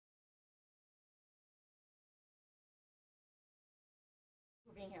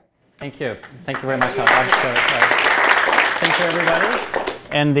being here. Thank you. Thank you very much. Thank you, everybody.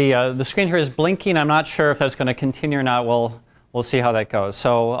 And the screen here is blinking. I'm not sure if that's going to continue or not. We'll see how that goes.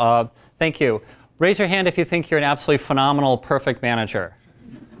 So thank you. Raise your hand if you think you're an absolutely phenomenal, perfect manager.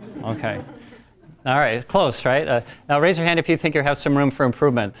 Okay. All right. Close, right? Now raise your hand if you think you have some room for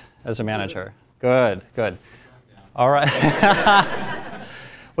improvement as a manager. Good, good. All right.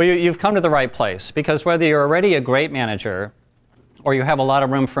 Well, you've come to the right place, because whether you're already a great manager or you have a lot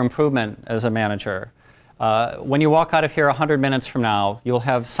of room for improvement as a manager, when you walk out of here 100 minutes from now, you'll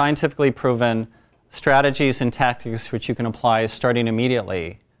have scientifically proven strategies and tactics which you can apply starting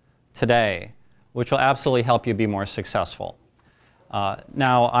immediately today, which will absolutely help you be more successful.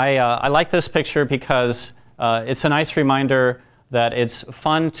 Now, I like this picture because it's a nice reminder that it's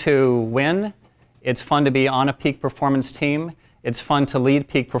fun to win, it's fun to be on a peak performance team, it's fun to lead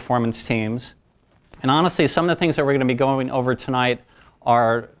peak performance teams. And honestly, some of the things that we're going to be going over tonight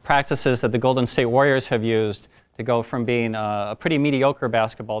are practices that the Golden State Warriors have used to go from being a pretty mediocre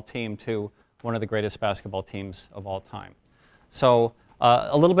basketball team to one of the greatest basketball teams of all time. So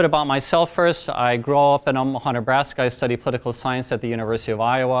a little bit about myself first. I grew up in Omaha, Nebraska. I studied political science at the University of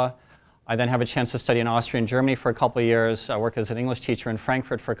Iowa. I then have a chance to study in Austria and Germany for a couple of years. I work as an English teacher in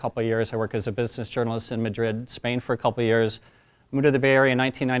Frankfurt for a couple of years. I work as a business journalist in Madrid, Spain for a couple of years. Moved to the Bay Area in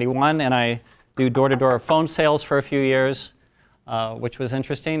 1991, and I do door-to-door phone sales for a few years, which was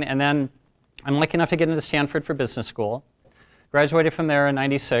interesting. And then I'm lucky enough to get into Stanford for business school. Graduated from there in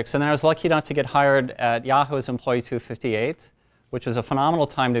 '96, and then I was lucky enough to get hired at Yahoo as employee 258, which was a phenomenal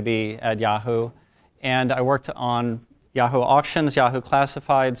time to be at Yahoo. And I worked on Yahoo Auctions, Yahoo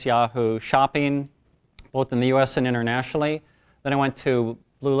Classifieds, Yahoo Shopping, both in the US and internationally. Then I went to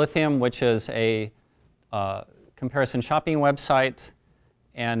Blue Lithium, which is a comparison shopping website,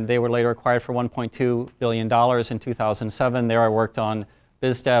 and they were later acquired for $1.2 billion in 2007. There I worked on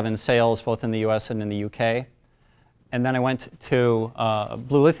biz dev and sales, both in the US and in the UK. And then I went to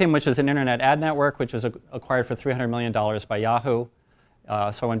Blue Lithium, which is an internet ad network, which was acquired for $300 million by Yahoo.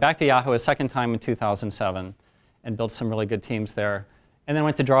 So I went back to Yahoo a second time in 2007 and built some really good teams there. And then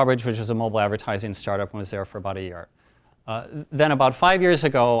went to Drawbridge, which was a mobile advertising startup, and was there for about a year. Then about 5 years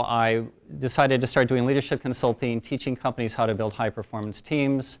ago, I decided to start doing leadership consulting, teaching companies how to build high-performance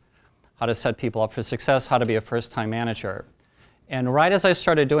teams, how to set people up for success, how to be a first-time manager. And right as I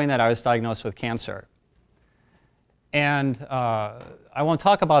started doing that, I was diagnosed with cancer. And I won't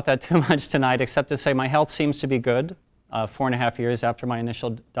talk about that too much tonight, except to say my health seems to be good 4.5 years after my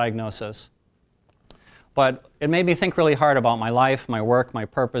initial diagnosis. But it made me think really hard about my life, my work, my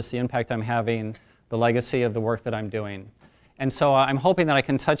purpose, the impact I'm having, the legacy of the work that I'm doing. And so I'm hoping that I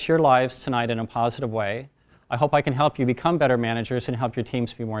can touch your lives tonight in a positive way. I hope I can help you become better managers and help your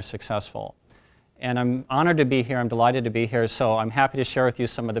teams be more successful. And I'm honored to be here. I'm delighted to be here. So I'm happy to share with you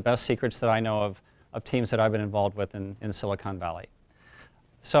some of the best secrets that I know of teams that I've been involved with in Silicon Valley.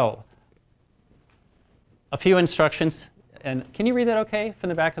 So a few instructions. And can you read that okay from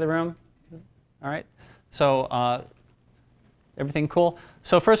the back of the room? All right. So everything cool?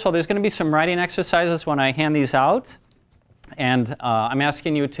 So first of all, there's going to be some writing exercises when I hand these out. And I'm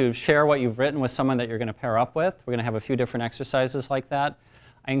asking you to share what you've written with someone that you're going to pair up with. We're going to have a few different exercises like that.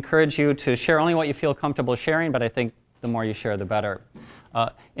 I encourage you to share only what you feel comfortable sharing, but I think the more you share, the better.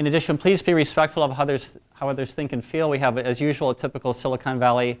 In addition, please be respectful of how others think and feel. We have, as usual, a typical Silicon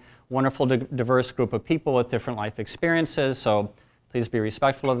Valley, wonderful, diverse group of people with different life experiences, so please be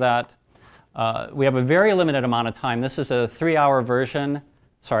respectful of that. We have a very limited amount of time. This is a 3-hour version.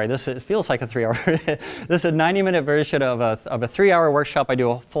 Sorry, it feels like a 3-hour. This is a 90-minute version of a 3-hour workshop. I do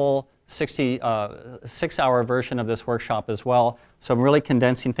a full 6-hour version of this workshop as well. So I'm really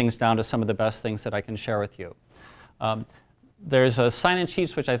condensing things down to some of the best things that I can share with you. There's a sign-in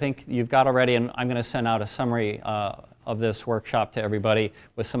sheets, which I think you've got already, and I'm going to send out a summary of this workshop to everybody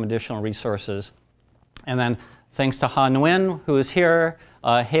with some additional resources. And then thanks to Ha Nguyen, who is here,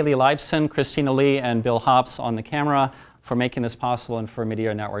 Haley Leibson, Christina Lee, and Bill Hops on the camera for making this possible, and for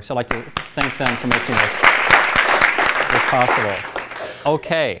Media Network. So I'd like to thank them for making this possible.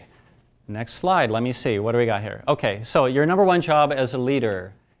 Okay, next slide. Let me see. What do we got here? Okay, so your number one job as a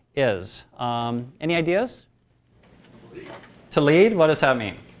leader is, any ideas? To lead? What does that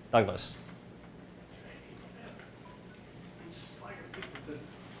mean? Douglas.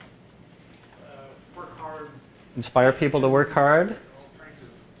 Inspire people to work hard.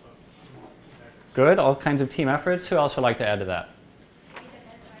 Good, all kinds of team efforts. Who else would like to add to that?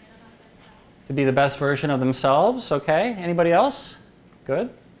 To be the best version of themselves, okay. Anybody else? Good.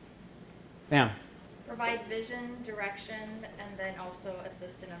 Ma'am. Provide vision, direction, and then also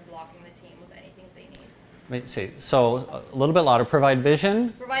assist in unblocking the team with anything they need. Let me see. So a little bit louder. Provide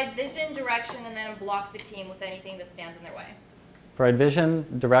vision. Provide vision, direction, and then block the team with anything that stands in their way. Provide vision,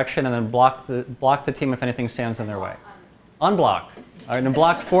 direction, and then block the team if anything stands in their way. Unblock. All right, and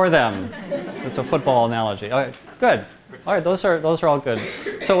block for them. It's a football analogy. All right, good. All right, those are all good.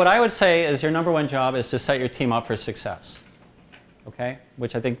 So what I would say is your number one job is to set your team up for success. Okay,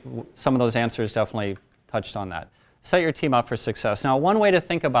 which I think some of those answers definitely touched on that. Set your team up for success. Now, one way to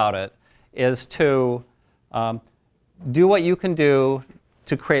think about it is to do what you can do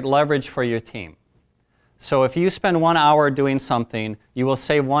to create leverage for your team. So if you spend 1 hour doing something, you will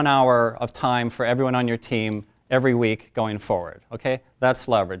save 1 hour of time for everyone on your team every week going forward. Okay, that's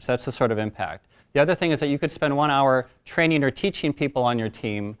leverage. That's the sort of impact. The other thing is that you could spend 1 hour training or teaching people on your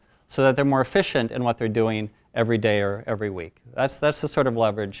team so that they're more efficient in what they're doing every day or every week. That's the sort of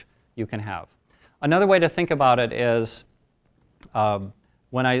leverage you can have. Another way to think about it is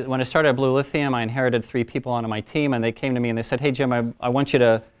when I started at Blue Lithium, I inherited 3 people onto my team, and they came to me and they said, hey, Jim, I want you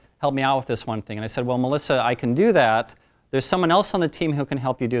to help me out with this one thing. And I said, well, Melissa, I can do that. There's someone else on the team who can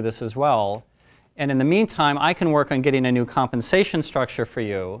help you do this as well. And in the meantime, I can work on getting a new compensation structure for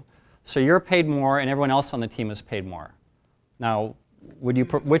you so you're paid more and everyone else on the team is paid more. Now,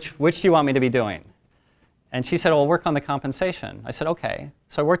 which do you want me to be doing? And she said, well, work on the compensation. I said, okay.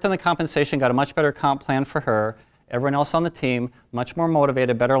 So I worked on the compensation, got a much better comp plan for her. Everyone else on the team, much more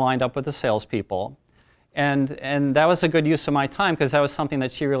motivated, better lined up with the salespeople. And that was a good use of my time because that was something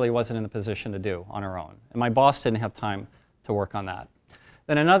that she really wasn't in a position to do on her own. And my boss didn't have time to work on that.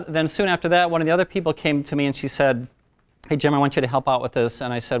 Then soon after that, one of the other people came to me and she said, hey, Jim, I want you to help out with this.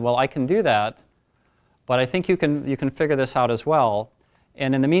 And I said, well, I can do that, but I think you can figure this out as well.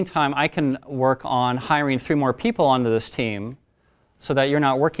 And in the meantime, I can work on hiring 3 more people onto this team so that you're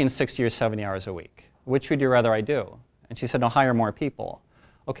not working 60 or 70 hours a week. Which would you rather I do? And she said, no, hire more people.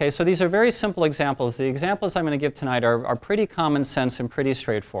 Okay, so these are very simple examples. The examples I'm going to give tonight are pretty common sense and pretty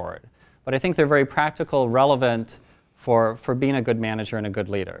straightforward. But I think they're very practical, relevant for being a good manager and a good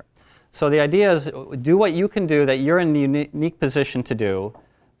leader. So the idea is do what you can do that you're in the unique position to do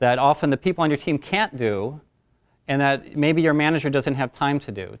that often the people on your team can't do and that maybe your manager doesn't have time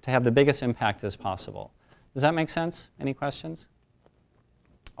to do to have the biggest impact as possible. Does that make sense? Any questions?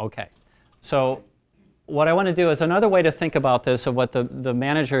 Okay. So what I want to do is another way to think about this of what the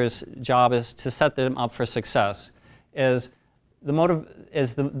manager's job is to set them up for success is the motive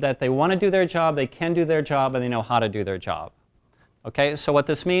is that they want to do their job, they can do their job, and they know how to do their job. Okay, so what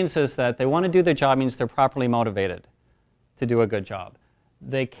this means is that they want to do their job means they're properly motivated to do a good job.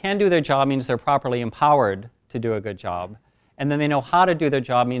 They can do their job means they're properly empowered to do a good job. And then they know how to do their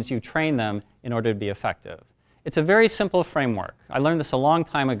job means you train them in order to be effective. It's a very simple framework. I learned this a long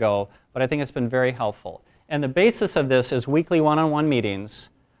time ago, but I think it's been very helpful. And the basis of this is weekly one-on-one meetings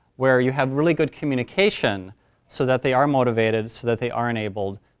where you have really good communication so that they are motivated, so that they are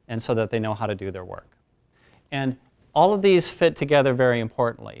enabled, and so that they know how to do their work. And all of these fit together very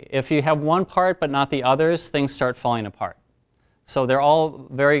importantly. If you have one part but not the others, things start falling apart. So they're all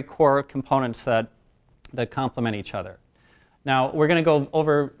very core components that complement each other. Now, we're going to go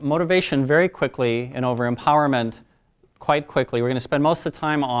over motivation very quickly and over empowerment quite quickly. We're going to spend most of the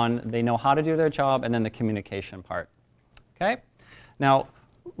time on they know how to do their job and then the communication part. Okay? Now,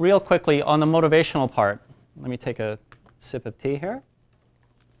 real quickly on the motivational part, let me take a sip of tea here.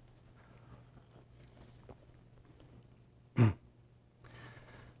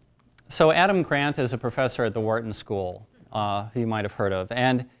 So Adam Grant is a professor at the Wharton School, who you might have heard of.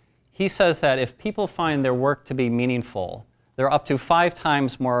 And he says that if people find their work to be meaningful, they're up to 5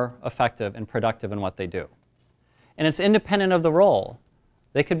 times more effective and productive in what they do. And it's independent of the role.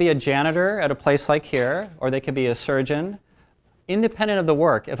 They could be a janitor at a place like here, or they could be a surgeon. Independent of the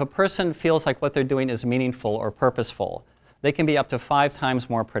work, if a person feels like what they're doing is meaningful or purposeful, they can be up to 5 times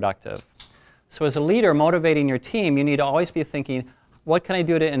more productive. So as a leader motivating your team, you need to always be thinking, what can I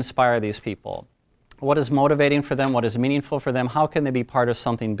do to inspire these people? What is motivating for them? What is meaningful for them? How can they be part of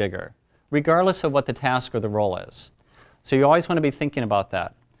something bigger, regardless of what the task or the role is? So you always want to be thinking about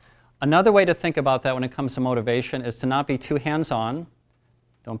that. Another way to think about that when it comes to motivation is to not be too hands-on,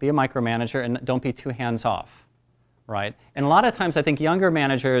 don't be a micromanager, and don't be too hands-off, right? And a lot of times I think younger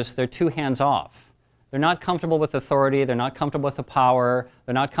managers, they're too hands-off. They're not comfortable with authority, they're not comfortable with the power,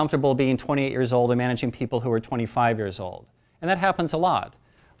 they're not comfortable being 28 years old and managing people who are 25 years old. And that happens a lot.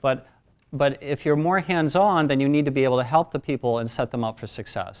 But if you're more hands-on, then you need to be able to help the people and set them up for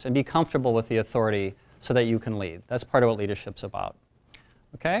success and be comfortable with the authority so that you can lead. That's part of what leadership's about.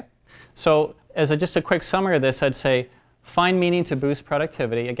 Okay? So as just a quick summary of this, I'd say find meaning to boost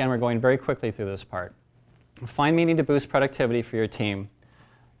productivity. Again, we're going very quickly through this part. Find meaning to boost productivity for your team.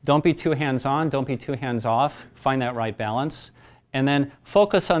 Don't be too hands-on, don't be too hands-off. Find that right balance. And then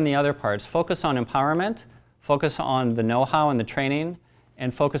focus on the other parts. Focus on empowerment, focus on the know-how and the training,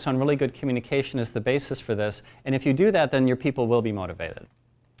 and focus on really good communication as the basis for this. And if you do that, then your people will be motivated.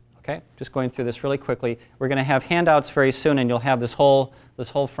 Okay, just going through this really quickly. We're going to have handouts very soon, and you'll have this whole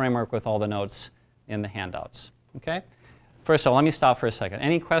framework with all the notes in the handouts. Okay? First of all, let me stop for a second.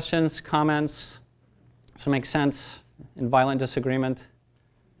 Any questions, comments? Does it make sense? In violent disagreement?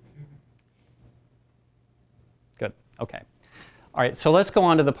 Good. Okay. All right, so let's go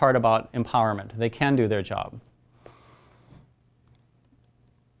on to the part about empowerment. They can do their job.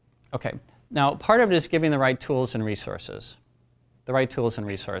 Okay. Now, part of it is giving the right tools and resources. The right tools and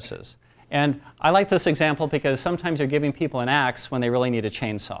resources. And I like this example because sometimes you're giving people an axe when they really need a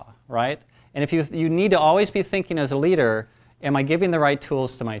chainsaw, right? And if you need to always be thinking as a leader, am I giving the right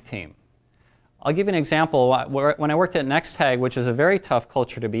tools to my team? I'll give you an example. When I worked at Nextag, which is a very tough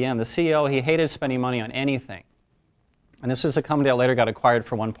culture to be in, the CEO, he hated spending money on anything. And this was a company that later got acquired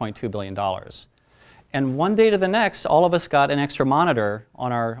for $1.2 billion. And one day to the next, all of us got an extra monitor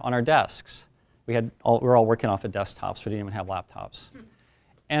on our desks. We were all working off of desktops. We didn't even have laptops.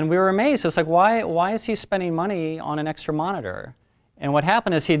 And we were amazed. It's like, why is he spending money on an extra monitor? And what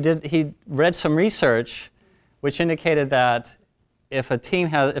happened is he read some research which indicated that if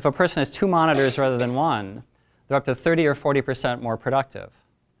a person has 2 monitors rather than 1, they're up to 30 or 40% more productive.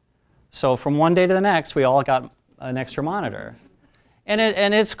 So from one day to the next, we all got an extra monitor. And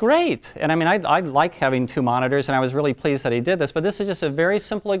it's great. And I mean, I like having 2 monitors, and I was really pleased that he did this. But this is just a very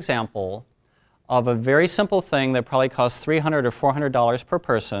simple example of a very simple thing that probably costs $300 or $400 per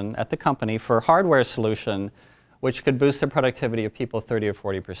person at the company for a hardware solution which could boost the productivity of people 30 or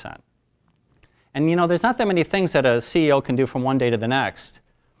 40%. And you know, there's not that many things that a CEO can do from one day to the next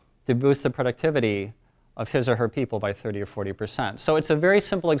to boost the productivity of his or her people by 30 or 40%. So it's a very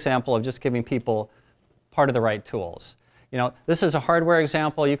simple example of just giving people part of the right tools. You know, this is a hardware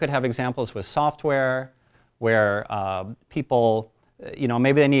example. You could have examples with software where people, you know,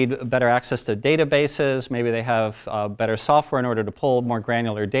 maybe they need better access to databases, maybe they have better software in order to pull more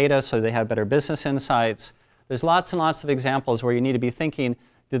granular data so they have better business insights. There's lots and lots of examples where you need to be thinking,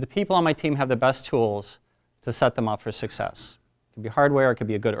 do the people on my team have the best tools to set them up for success? It could be hardware, it could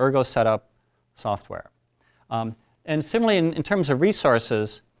be a good ergo setup, software. And similarly, in terms of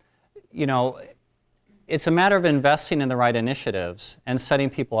resources, you know, it's a matter of investing in the right initiatives and setting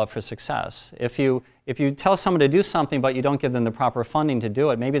people up for success. If you tell someone to do something but you don't give them the proper funding to do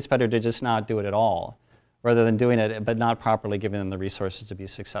it, maybe it's better to just not do it at all, rather than doing it but not properly giving them the resources to be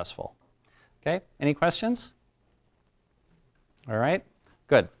successful. Okay, any questions? All right,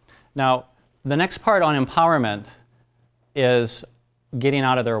 good. Now, the next part on empowerment is getting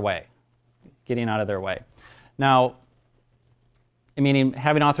out of their way. Getting out of their way. Now, meaning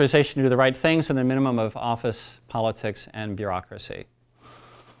having authorization to do the right things and the minimum of office politics and bureaucracy.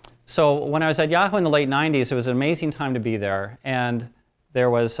 So when I was at Yahoo in the late 90s, it was an amazing time to be there. And there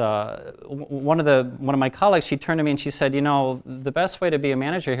was one of my colleagues, she turned to me and she said, you know, the best way to be a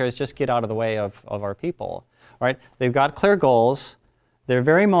manager here is just get out of the way of our people. Right? They've got clear goals. They're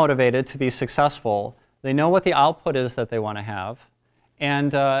very motivated to be successful. They know what the output is that they want to have.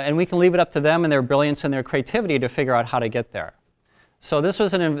 And we can leave it up to them and their brilliance and their creativity to figure out how to get there. So this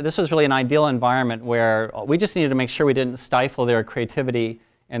was really an ideal environment where we just needed to make sure we didn't stifle their creativity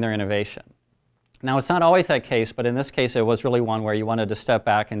and their innovation. Now, it's not always that case, but in this case, it was really one where you wanted to step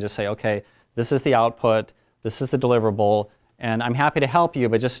back and just say, okay, this is the output, this is the deliverable, and I'm happy to help you,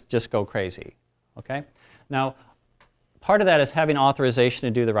 but just go crazy. Okay? Now, part of that is having authorization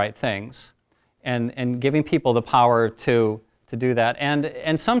to do the right things and giving people the power to do that.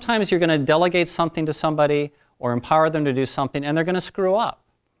 And sometimes you're going to delegate something to somebody or empower them to do something, and they're going to screw up.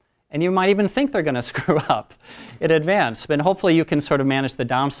 And you might even think they're going to screw up in advance, but hopefully you can sort of manage the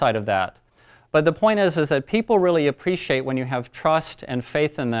downside of that. But the point is that people really appreciate when you have trust and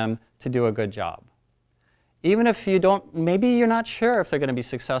faith in them to do a good job. Even if you don't, maybe you're not sure if they're going to be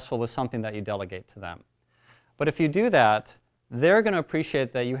successful with something that you delegate to them. But if you do that, they're going to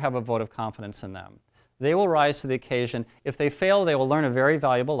appreciate that you have a vote of confidence in them. They will rise to the occasion. If they fail, they will learn a very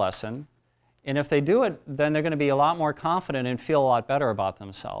valuable lesson. And if they do it, then they're going to be a lot more confident and feel a lot better about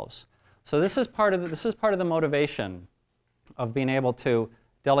themselves. So this is part of the motivation of being able to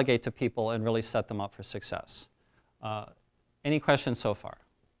delegate to people and really set them up for success. Any questions so far?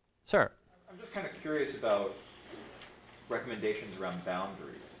 Sir? I'm just kind of curious about recommendations around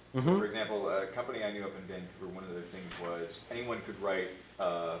boundaries. Mm-hmm. So for example, a company I knew up in Vancouver, one of their things was anyone could write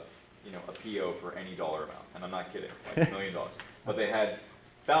a PO for any dollar amount. And I'm not kidding, like $1 million. But they had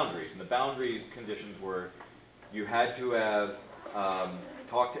boundaries, and the boundaries conditions were You had to have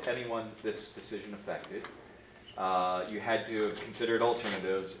talked to anyone this decision affected. You had to have considered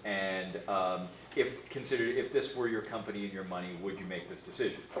alternatives, and if this were your company and your money, would you make this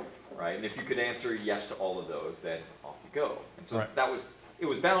decision, right? And if you could answer yes to all of those, then off you go. And so Right. it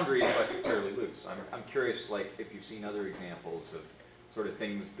was boundaries, but fairly loose. I'm curious, like, if you've seen other examples of sort of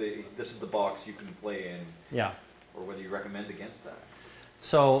things, this is the box you can play in, Yeah. or whether you recommend against that.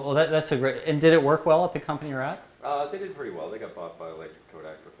 So, well, that's a great, and did it work well at the company you're at? They did pretty well. They got bought by like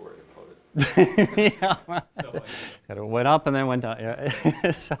Kodak before it imploded. Yeah. It went up and then went down.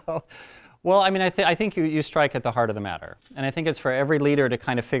 Yeah. So, well, I mean, I think you strike at the heart of the matter. And I think it's for every leader to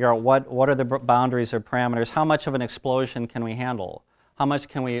kind of figure out what are the boundaries or parameters, how much of an explosion can we handle? How much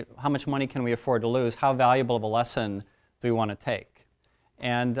money can we afford to lose? How valuable of a lesson do we want to take?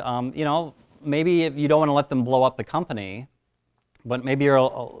 And, you know, maybe you don't want to let them blow up the company, but maybe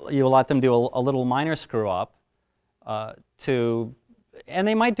you let them do a little minor screw up and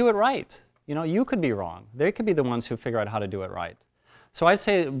they might do it right. You know, you could be wrong. They could be the ones who figure out how to do it right. So I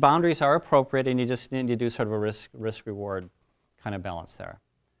say boundaries are appropriate, and you just need to do sort of a risk-reward kind of balance there.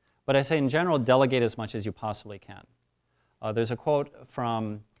 But I say in general, delegate as much as you possibly can. There's a quote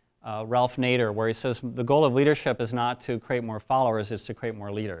from Ralph Nader where he says, the goal of leadership is not to create more followers, it's to create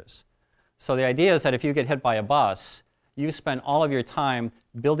more leaders. So the idea is that if you get hit by a bus, you spend all of your time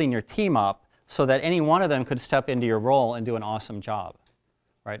building your team up so that any one of them could step into your role and do an awesome job,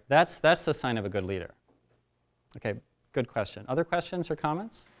 right? That's the sign of a good leader. Okay, good question. Other questions or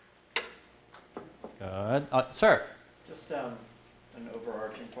comments? Good. Sir? Just an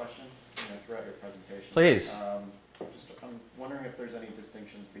overarching question throughout your presentation. Please. I'm wondering if there's any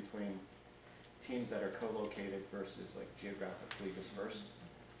distinctions between teams that are co-located versus like geographically dispersed.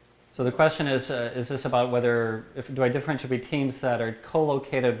 So the question is this about do I differentiate between teams that are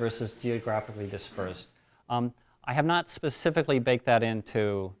co-located versus geographically dispersed? I have not specifically baked that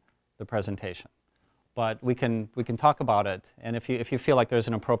into the presentation, but we can talk about it, and if you feel like there's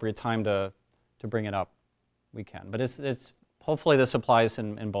an appropriate time to bring it up, we can. But it's hopefully this applies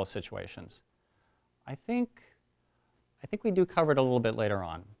in both situations. I think we do cover it a little bit later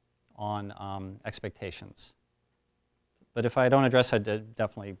on expectations. But if I don't address it,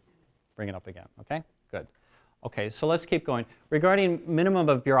 definitely bring it up again, okay? Good. Okay, so let's keep going. Regarding minimum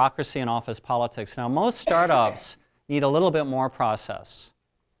of bureaucracy and office politics, now most startups need a little bit more process,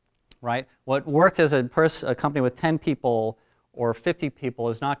 right? What worked as a company with 10 people or 50 people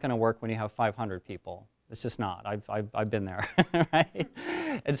is not going to work when you have 500 people. It's just not. I've been there, right?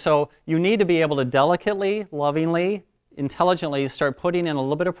 And so you need to be able to delicately, lovingly, intelligently start putting in a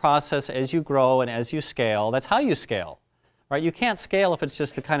little bit of process as you grow and as you scale. That's how you scale. Right? You can't scale if it's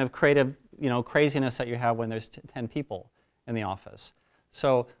just the kind of creative, craziness that you have when there's 10 people in the office.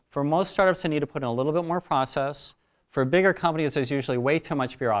 So for most startups, they need to put in a little bit more process. For bigger companies, there's usually way too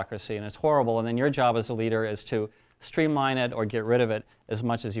much bureaucracy, and it's horrible. And then your job as a leader is to streamline it or get rid of it as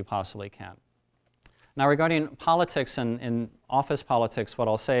much as you possibly can. Now, regarding politics and office politics, what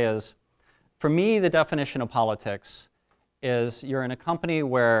I'll say is, for me, the definition of politics is you're in a company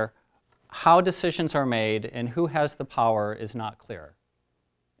where how decisions are made and who has the power is not clear,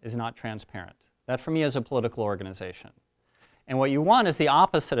 is not transparent. That for me is a political organization. And what you want is the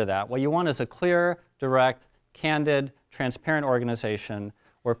opposite of that. What you want is a clear, direct, candid, transparent organization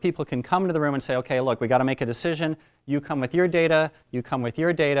where people can come into the room and say, okay, look, we got to make a decision. You come with your data, you come with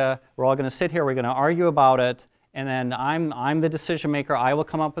your data. We're all going to sit here, we're going to argue about it, and then I'm the decision maker. I will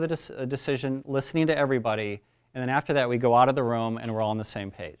come up with a decision, listening to everybody, and then after that we go out of the room and we're all on the same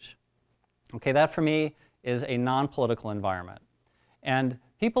page. Okay, that for me is a non-political environment. And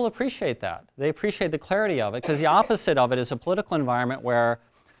people appreciate that. They appreciate the clarity of it, because the opposite of it is a political environment where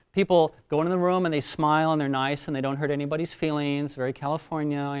people go into the room and they smile and they're nice and they don't hurt anybody's feelings. Very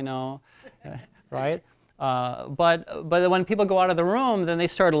California, I know, right? But when people go out of the room, then they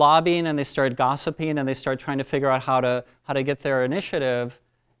start lobbying and they start gossiping and they start trying to figure out how to get their initiative.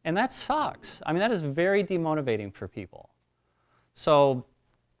 And that sucks. I mean, that is very demotivating for people. So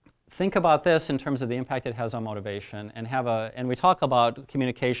think about this in terms of the impact it has on motivation, and we talk about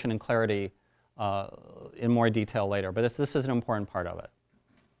communication and clarity in more detail later, but this is an important part of it.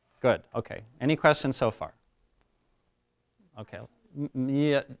 Good, okay. Any questions so far? Okay,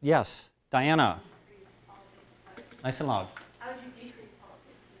 yes, Diana. Nice and loud. How would you decrease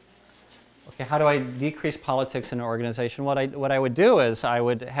politics? Okay, how do I decrease politics in an organization? What I would do is I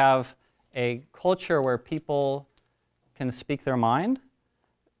would have a culture where people can speak their mind,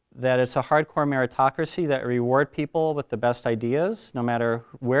 that it's a hardcore meritocracy that reward people with the best ideas, no matter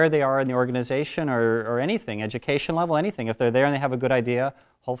where they are in the organization or anything, education level, anything. If they're there and they have a good idea,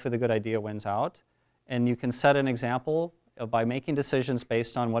 hopefully the good idea wins out. and you can set an example by making decisions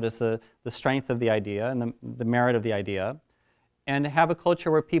based on what is the strength of the idea and the merit of the idea, and have a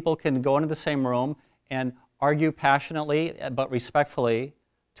culture where people can go into the same room and argue passionately but respectfully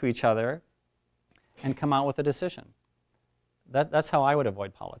to each other and come out with a decision. That's how I would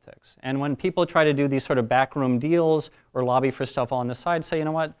avoid politics. And when people try to do these sort of backroom deals or lobby for stuff on the side, say, you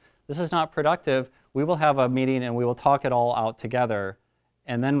know what, this is not productive. We will have a meeting and we will talk it all out together.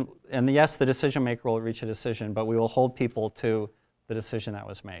 And yes, the decision maker will reach a decision, but we will hold people to the decision that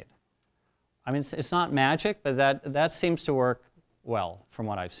was made. I mean, it's not magic, but that seems to work well from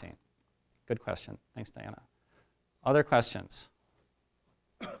what I've seen. Good question. Thanks, Diana. Other questions?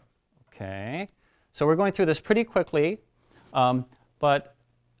 Okay. So we're going through this pretty quickly. But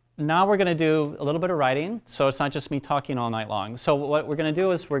now we're going to do a little bit of writing, so it's not just me talking all night long. So what we're going to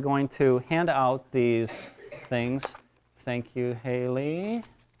do is we're going to hand out these things. Thank you, Haley.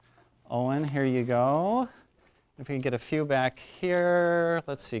 Owen, here you go. If we can get a few back here.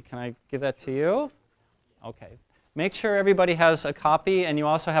 Let's see, can I give that to you? Okay. Make sure everybody has a copy, and you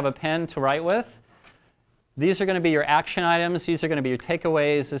also have a pen to write with. These are going to be your action items. These are going to be your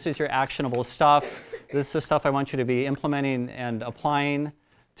takeaways. This is your actionable stuff. This is the stuff I want you to be implementing and applying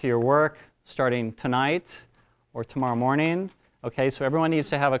to your work starting tonight or tomorrow morning. Okay, so everyone needs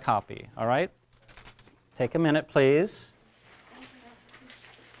to have a copy, all right? Take a minute, please.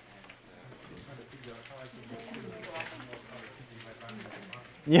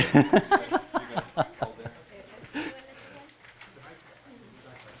 Yeah.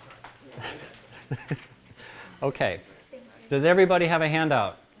 Okay. Does everybody have a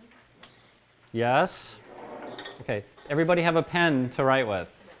handout? Yes? Okay. Everybody have a pen to write with?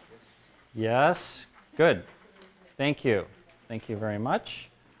 Yes? Good. Thank you. Thank you very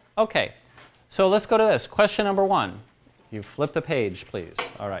much. Okay. So let's go to this. Question number 1. You flip the page, please.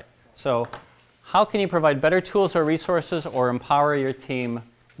 All right. So how can you provide better tools or resources or empower your team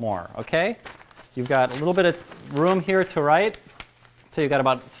more? Okay? You've got a little bit of room here to write. So you've got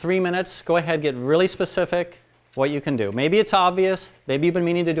about 3 minutes. Go ahead, get really specific what you can do. Maybe it's obvious. Maybe you've been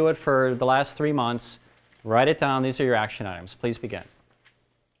meaning to do it for the last 3 months. Write it down. These are your action items. Please begin.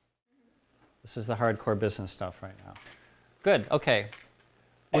 This is the hardcore business stuff right now. Good. Okay.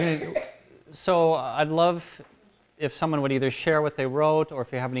 So I'd love if someone would either share what they wrote or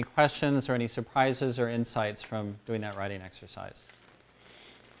if you have any questions or any surprises or insights from doing that writing exercise.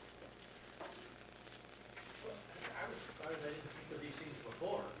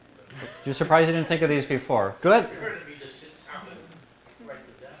 You're surprised you didn't think of these before. Good.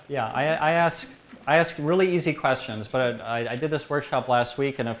 Yeah, I ask really easy questions, but I did this workshop last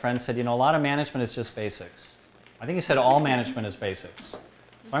week and a friend said, you know, a lot of management is just basics. I think he said all management is basics. So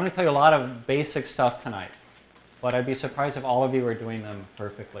I'm going to tell you a lot of basic stuff tonight, but I'd be surprised if all of you were doing them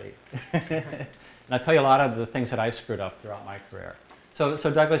perfectly. And I'll tell you a lot of the things that I've screwed up throughout my career. So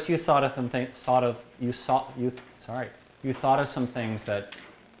Douglas, you thought of some things that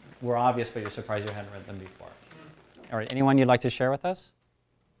were obvious, but you're surprised you hadn't read them before. All right, anyone you'd like to share with us?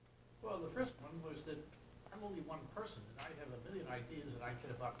 Well, the first one was that I'm only one person, and I have a million ideas, and I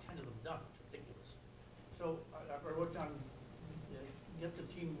get about 10 of them done. It's ridiculous. So I wrote down, get the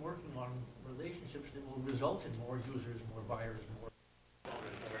team working on relationships that will result in more users, more buyers, more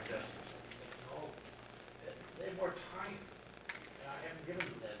investors. They have more time, and I haven't given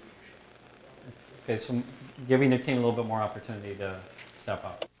them that leadership. Okay, so giving the team a little bit more opportunity to step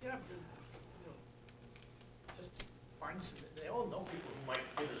up. Yeah, just find some, they all know people who might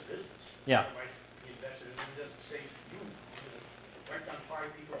give us business. Yeah. Who might be invested in it, doesn't say you. Write down 5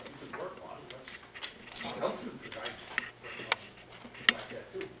 people that you could work on. I'll help you because I like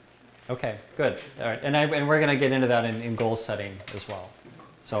that too. Okay, good. All right, and we're going to get into that in goal setting as well.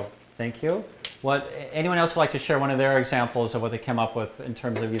 So thank you. Anyone else would like to share one of their examples of what they came up with in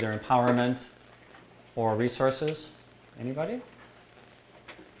terms of either empowerment or resources? Anybody?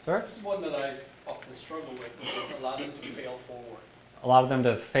 Sir? This is one that I often struggle with, because allow them to fail forward. A lot of them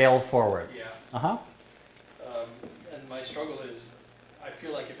to fail forward. Yeah. Uh-huh. And my struggle is, I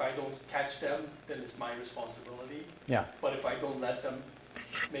feel like if I don't catch them, then it's my responsibility. Yeah. But if I don't let them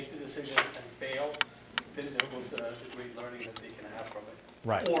make the decision and fail, then there goes the great learning that they can have from it.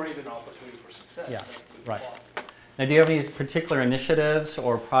 Right. Or even opportunity for success. Yeah. That could be Right. positive. Now, do you have any particular initiatives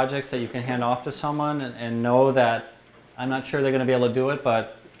or projects that you can hand off to someone and know that I'm not sure they're going to be able to do it,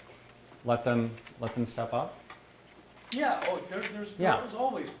 but let them step up? Yeah, there's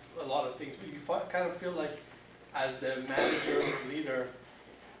always a lot of things, but you kind of feel like as the manager or leader,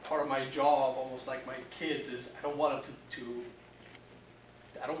 part of my job, almost like my kids, is I don't want them to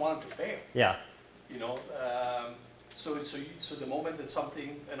fail. Yeah. You know, so the moment that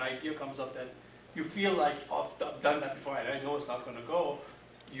an idea comes up that you feel like, oh, I've done that before and I know it's not going to go,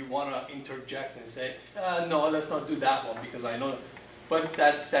 you want to interject and say, no, let's not do that one because I know. But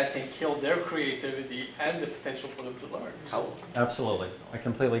that can kill their creativity and the potential for them to learn. So. Absolutely, I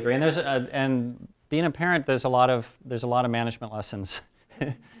completely agree. And and being a parent, there's a lot of management lessons.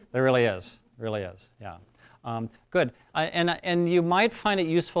 There really is, yeah. Good, and you might find it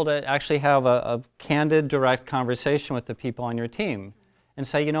useful to actually have a candid, direct conversation with the people on your team and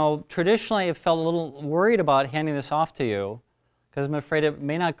say, you know, traditionally I felt a little worried about handing this off to you because I'm afraid it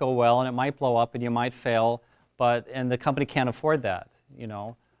may not go well and it might blow up and you might fail, and the company can't afford that, you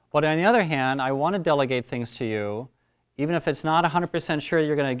know. But on the other hand, I want to delegate things to you, even if it's not 100% sure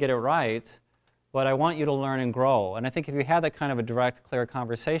you're going to get it right, but I want you to learn and grow. And I think if you have that kind of a direct, clear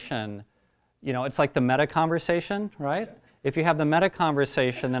conversation, you know, it's like the meta conversation, right? If you have the meta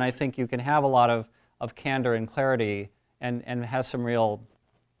conversation, then I think you can have a lot of candor and clarity and have some real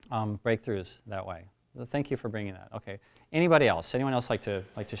breakthroughs that way. So thank you for bringing that. Okay. Anybody else? Anyone else like to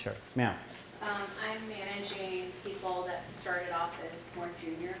share? Ma'am. I'm managing people that started off as more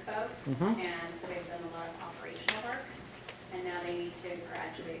junior folks, and so they've done a lot of operational work, and now they need to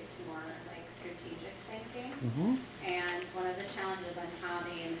graduate to more like strategic thinking. And one of the challenges I'm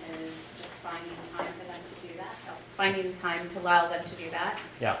having is just finding time for them to do that. Finding time to allow them to do that.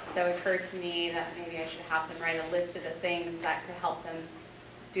 Yeah. So it occurred to me that maybe I should have them write a list of the things that could help them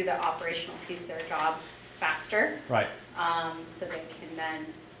do the operational piece of their job faster. Right. So they can then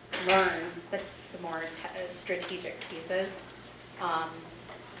learn the more strategic pieces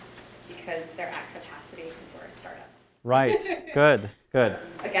because they're at capacity because we're a startup. Right. Good. Good.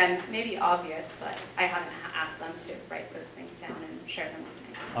 Again, maybe obvious, but I haven't asked them to write those things down and share them with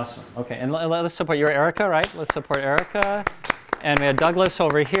me. Awesome. Okay. And let's support, you're Erica, right? Let's support Erica. And we have Douglas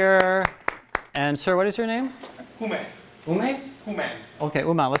over here. And sir, what is your name? Human. Ume? Human. Okay,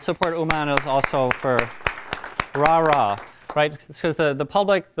 Uma. Let's support Uma also for rah-rah. Right, because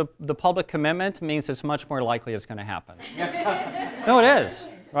the public commitment means it's much more likely it's going to happen. No, it is,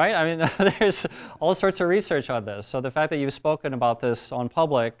 right? I mean, there's all sorts of research on this. So the fact that you've spoken about this on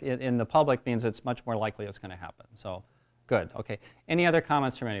public, in the public, means it's much more likely it's going to happen. So, good. Okay. Any other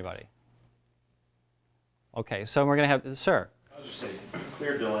comments from anybody? Okay. So we're going to have, sir. I was just saying,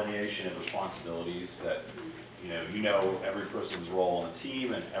 clear delineation of responsibilities that you know every person's role on the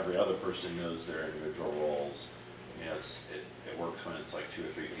team, and every other person knows their individual roles. You know, it works when it's like 2 or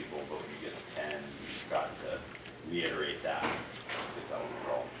 3 people, but when you get to 10, you've got to reiterate that. It's out of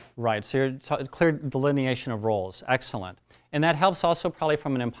control. Right, so you're clear delineation of roles. Excellent. And that helps also probably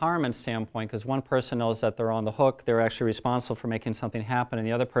from an empowerment standpoint, because one person knows that they're on the hook, they're actually responsible for making something happen, and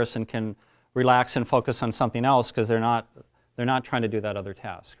the other person can relax and focus on something else because they're not trying to do that other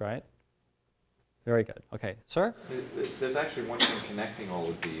task, right? Very good. Okay, sir? There's actually one thing connecting all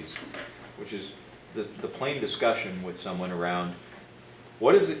of these, which is the plain discussion with someone around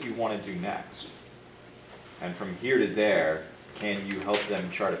what is it you want to do next? And from here to there, can you help them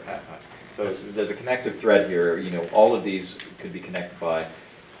chart a path? So there's a connective thread here. You know, all of these could be connected by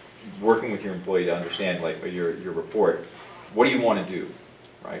working with your employee to understand, like, your report. What do you want to do,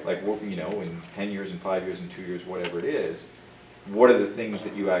 right? Like, you know, in 10 years, in 5 years, in 2 years, whatever it is, what are the things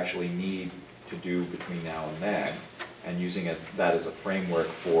that you actually need to do between now and then? And using that as a framework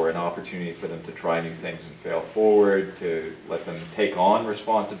for an opportunity for them to try new things and fail forward, to let them take on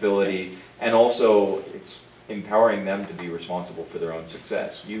responsibility, and also it's empowering them to be responsible for their own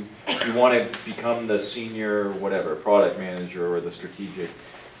success. You want to become the senior whatever, product manager or the strategic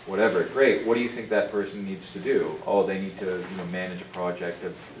whatever. Great. What do you think that person needs to do? Oh, they need to manage a project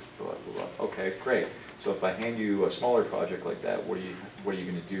of blah, blah, blah. Okay, great. So if I hand you a smaller project like that, what are you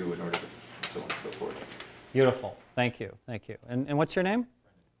going to do in order to so on and so forth? Beautiful. Thank you. Thank you. And what's your name?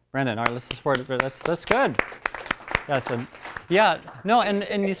 Brendan. All right, let's support it. That's good. Yes. Yeah. No,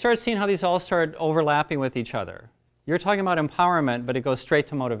 and you start seeing how these all start overlapping with each other. You're talking about empowerment, but it goes straight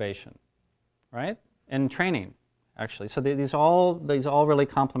to motivation, right? And training, actually. So these all really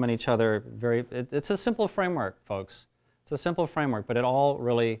complement each other. It's a simple framework, folks. It's a simple framework, but it all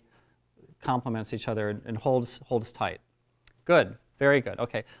really complements each other and holds tight. Good. Very good.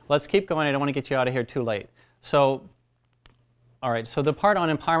 Okay, let's keep going. I don't want to get you out of here too late. So, all right, so the part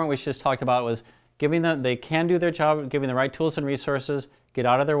on empowerment we just talked about was giving them, they can do their job, giving the right tools and resources, get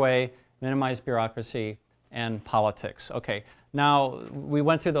out of their way, minimize bureaucracy and politics. Okay, now we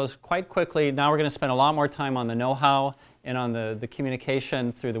went through those quite quickly. Now we're going to spend a lot more time on the know-how and on the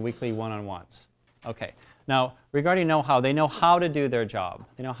communication through the weekly one-on-ones. Okay, now regarding know-how, they know how to do their job.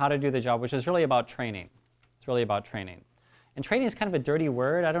 They know how to do the job, which is really about training. It's really about training. And training is kind of a dirty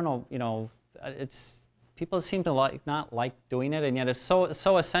word. I don't know, people seem to not like doing it, and yet it's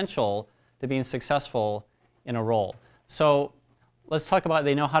so essential to being successful in a role. So let's talk about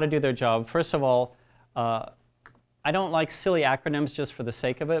they know how to do their job. First of all, I don't like silly acronyms just for the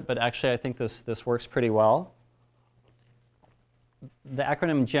sake of it, but actually I think this works pretty well. The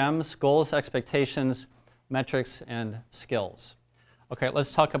acronym GEMS, goals, expectations, metrics, and skills. Okay,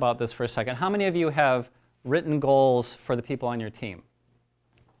 let's talk about this for a second. How many of you have written goals for the people on your team?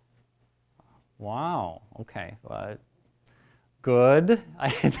 Wow, okay. Good. I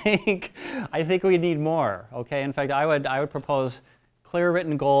think we need more. Okay, in fact, I would propose clear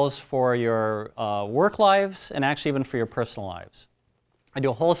written goals for your work lives and actually even for your personal lives. I do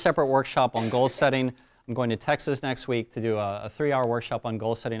a whole separate workshop on goal setting. I'm going to Texas next week to do a 3-hour workshop on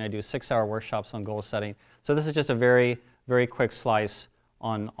goal setting. I do 6-hour workshops on goal setting. So this is just a very, very quick slice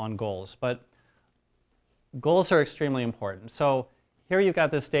on goals. But goals are extremely important. So here you've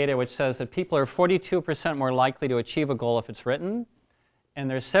got this data which says that people are 42% more likely to achieve a goal if it's written, and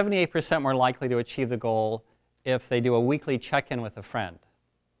they're 78% more likely to achieve the goal if they do a weekly check-in with a friend.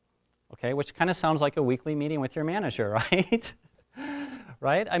 Okay, which kind of sounds like a weekly meeting with your manager, right?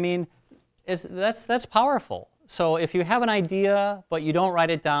 Right? I mean, that's powerful. So if you have an idea but you don't write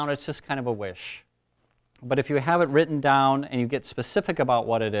it down, it's just kind of a wish. But if you have it written down and you get specific about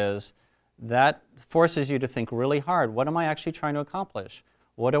what it is, that forces you to think really hard. What am I actually trying to accomplish?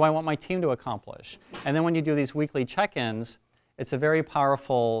 What do I want my team to accomplish? And then when you do these weekly check-ins, it's a very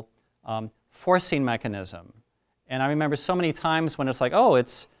powerful forcing mechanism. And I remember so many times when it's like, oh,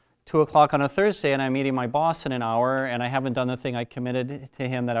 it's 2 o'clock on a Thursday and I'm meeting my boss in an hour and I haven't done the thing I committed to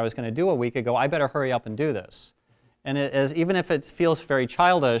him that I was going to do a week ago. I better hurry up and do this. And even if it feels very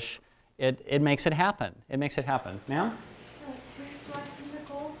childish, it makes it happen. It makes it happen. Ma'am? Who's writing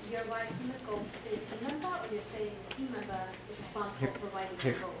the goals? You're writing the goals to the team member, or you're saying the team member is responsible for writing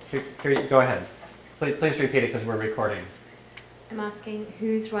the goals? Go ahead. Please repeat it because we're recording. I'm asking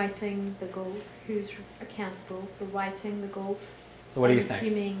who's writing the goals, who's accountable for writing the goals. So what do you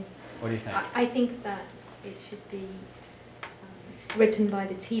think? What do you think? I think that it should be written by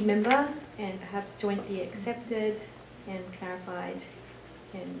the team member and perhaps jointly accepted and clarified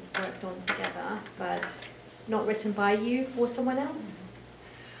and worked on together, but not written by you for someone else.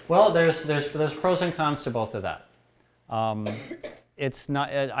 Well, there's pros and cons to both of that. It's not.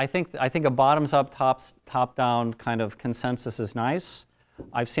 I think a bottoms-up, top-down kind of consensus is nice.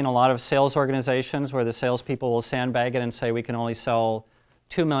 I've seen a lot of sales organizations where the salespeople will sandbag it and say we can only sell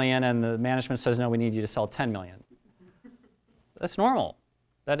 2 million, and the management says no, we need you to sell 10 million. That's normal.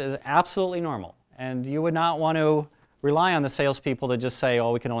 That is absolutely normal, and you would not want to rely on the salespeople to just say,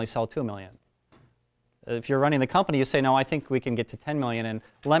 oh, we can only sell 2 million. If you're running the company, you say, no, I think we can get to 10 million, and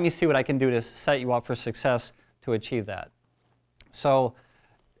let me see what I can do to set you up for success to achieve that. So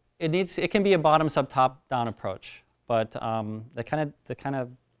it can be a bottoms-up, top-down approach, but that kind of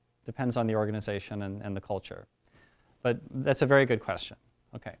depends on the organization and the culture. But that's a very good question.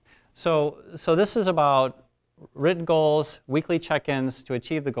 Okay, so this is about written goals, weekly check-ins to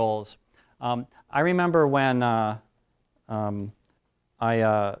achieve the goals. I remember when I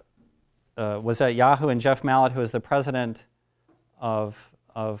was at Yahoo, and Jeff Mallett, who is the president of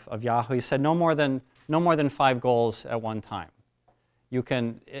Yahoo, he said no more than 5 goals at one time. You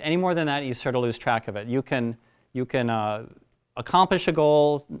can, any more than that, you sort of lose track of it. You can accomplish a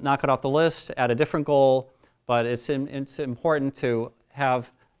goal, knock it off the list, add a different goal, but it's important to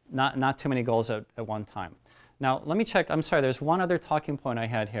have not too many goals at one time. Now, let me check. I'm sorry, there's one other talking point I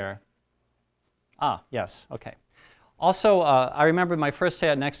had here. Ah, yes, okay. Also, I remember my first day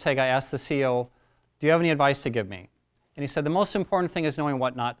at Nextag, I asked the CEO, do you have any advice to give me? And he said, the most important thing is knowing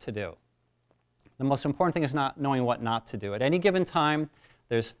what not to do. The most important thing is not knowing what not to do. At any given time,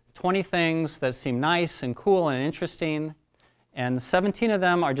 there's 20 things that seem nice and cool and interesting, and 17 of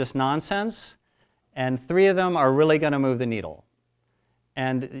them are just nonsense, and 3 of them are really going to move the needle.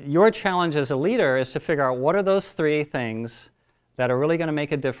 And your challenge as a leader is to figure out what are those 3 things that are really going to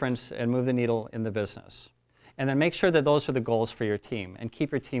make a difference and move the needle in the business. And then make sure that those are the goals for your team, and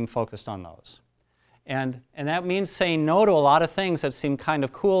keep your team focused on those. And that means saying no to a lot of things that seem kind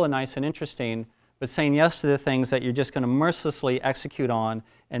of cool and nice and interesting, but saying yes to the things that you're just going to mercilessly execute on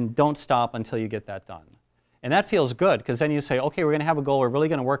and don't stop until you get that done. And that feels good, because then you say, okay, we're going to have a goal, we're really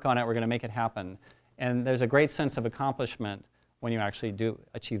going to work on it, we're going to make it happen. And there's a great sense of accomplishment when you actually do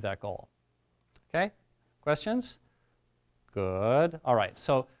achieve that goal. Okay? Questions? Good. All right.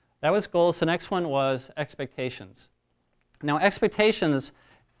 So that was goals. The next one was expectations. Now, expectations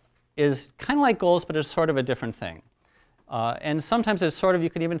is kind of like goals, but it's sort of a different thing. And sometimes it's sort of, you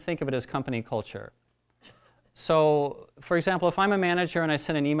could even think of it as company culture. So, for example, if I'm a manager and I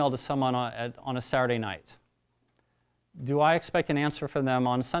send an email to someone on a Saturday night, do I expect an answer from them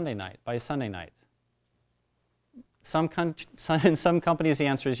on Sunday night, by Sunday night? In some companies the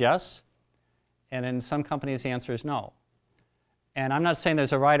answer is yes, and in some companies the answer is no. And I'm not saying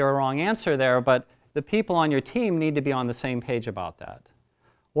there's a right or a wrong answer there, but the people on your team need to be on the same page about that.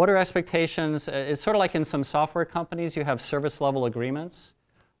 What are expectations? It's sort of like in some software companies, you have service level agreements,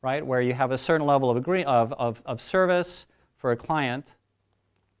 right, where you have a certain level of service for a client,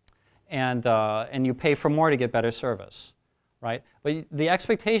 and you pay for more to get better service, right? But the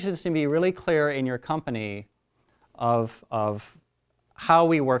expectations need to be really clear in your company of how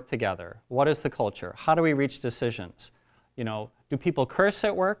we work together. What is the culture? How do we reach decisions? You know, do people curse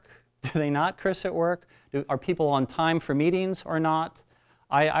at work? Do they not curse at work? Are people on time for meetings or not?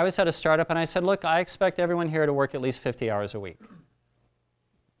 I was at a startup and I said, look, I expect everyone here to work at least 50 hours a week.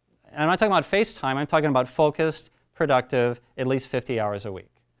 And I'm not talking about face time, I'm talking about focused, productive, at least 50 hours a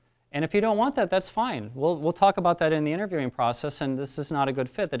week. And if you don't want that, that's fine. We'll talk about that in the interviewing process, and this is not a good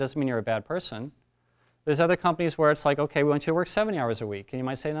fit. That doesn't mean you're a bad person. There's other companies where it's like, okay, we want you to work 70 hours a week. And you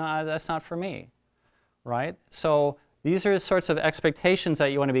might say, no, that's not for me, right? So these are the sorts of expectations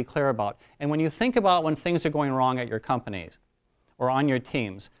that you want to be clear about. And when you think about when things are going wrong at your companies or on your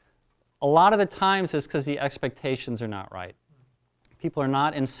teams, a lot of the times it's because the expectations are not right. People are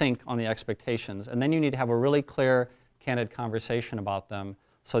not in sync on the expectations. And then you need to have a really clear, candid conversation about them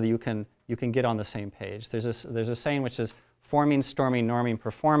so that you can get on the same page. There's a saying which is forming, storming, norming,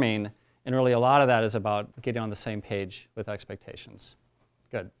 performing. And really a lot of that is about getting on the same page with expectations.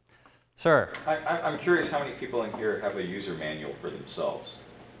 Good. Sir? I'm curious how many people in here have a user manual for themselves?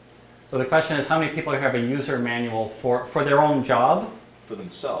 So the question is how many people have a user manual for their own job? For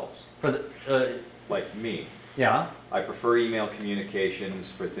themselves. For the, like me. Yeah. I prefer email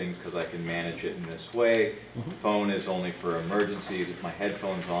communications for things because I can manage it in this way. Phone is only for emergencies. If my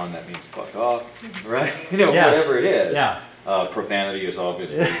headphone's on, that means fuck off, right? You know, yes. Whatever it is. Yeah. Profanity is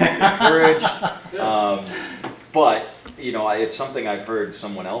obviously encouraged. But, you know, it's something I've heard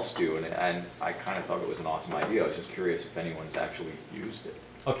someone else do, and I kind of thought it was an awesome idea. I was just curious if anyone's actually used it.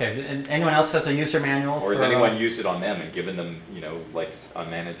 Okay, and anyone else has a user manual? Or has anyone used it on them and given them, you know, like a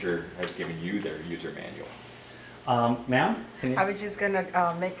manager has given you their user manual? Ma'am? I was just going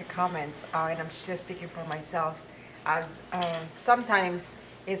to make a comment, and I'm just speaking for myself, as sometimes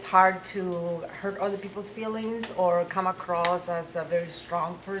it's hard to hurt other people's feelings or come across as a very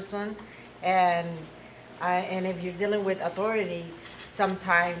strong person, and if you're dealing with authority,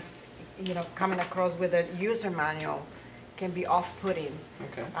 sometimes, you know, coming across with a user manual can be off-putting.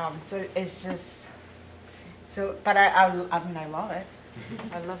 Okay. So it's just, but I mean, I love it.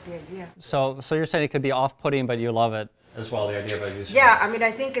 I love the idea. So you're saying it could be off-putting, but you love it as well, the idea of a user Yeah, manual. I mean,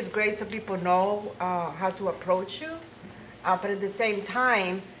 I think it's great so people know how to approach you, but at the same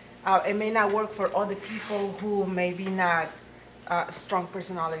time, it may not work for other people who maybe not strong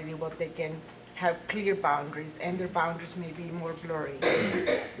personality, but they can have clear boundaries, and their boundaries may be more blurry.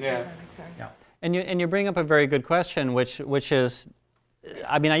 Yeah. Does that make sense? Yeah. And you bring up a very good question, which is,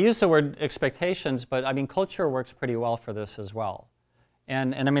 I mean, I use the word expectations, but I mean, culture works pretty well for this as well.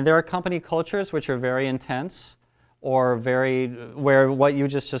 And I mean, there are company cultures which are very intense, or where what you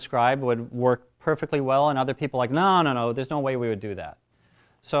just described would work perfectly well, and other people are like, no, there's no way we would do that.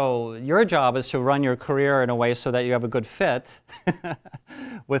 So your job is to run your career in a way so that you have a good fit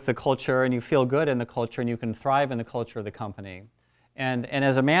with the culture, and you feel good in the culture, and you can thrive in the culture of the company. And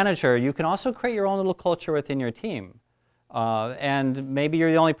as a manager, you can also create your own little culture within your team. And maybe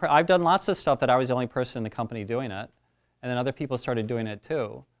you're the only I've done lots of stuff that I was the only person in the company doing it, and then other people started doing it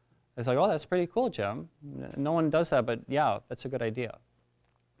too. It's like, oh, that's pretty cool, Jim. No one does that, but yeah, that's a good idea.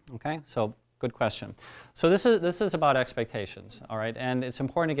 Okay, so good question. So this is about expectations, all right? And it's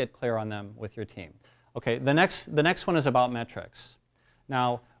important to get clear on them with your team. Okay, the next one is about metrics.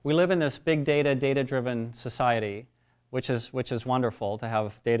 Now, we live in this big data-driven society, which is wonderful to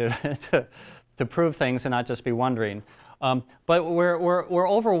have data to prove things and not just be wondering. But we're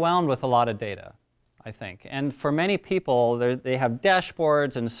overwhelmed with a lot of data, I think. And for many people, they have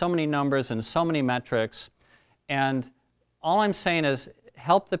dashboards and so many numbers and so many metrics. And all I'm saying is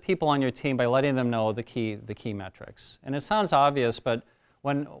help the people on your team by letting them know the key metrics. And it sounds obvious, but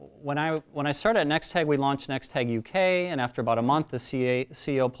when I started at NextTag, we launched NextTag UK, and after about a month, the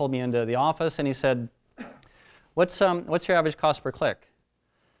CEO pulled me into the office and he said, what's your average cost per click?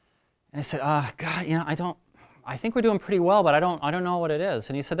 And I said, God, you know, I think we're doing pretty well, but I don't know what it is.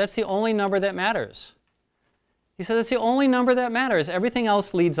 And he said, that's the only number that matters. He said, that's the only number that matters. Everything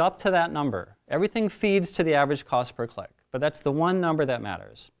else leads up to that number. Everything feeds to the average cost per click, but that's the one number that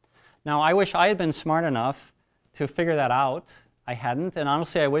matters. Now, I wish I had been smart enough to figure that out I hadn't, and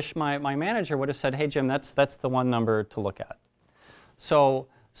honestly, I wish my manager would have said, hey, Jim, that's the one number to look at. So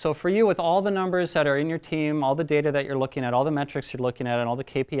for you, with all the numbers that are in your team, all the data that you're looking at, all the metrics you're looking at, and all the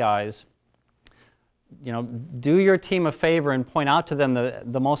KPIs, do your team a favor and point out to them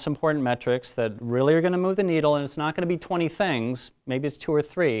the most important metrics that really are going to move the needle, and it's not going to be 20 things, maybe it's 2 or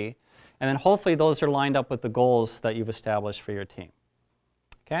 3, and then hopefully those are lined up with the goals that you've established for your team.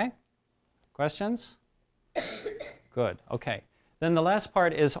 Okay? Questions? Good. Okay. Then the last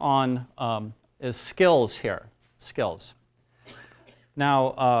part is on is skills here. Skills.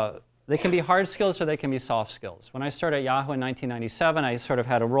 Now, they can be hard skills or they can be soft skills. When I started at Yahoo in 1997, I sort of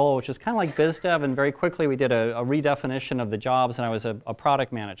had a role which is kind of like biz dev, and very quickly we did a redefinition of the jobs, and I was a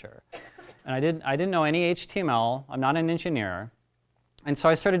product manager. And I didn't know any HTML. I'm not an engineer. And so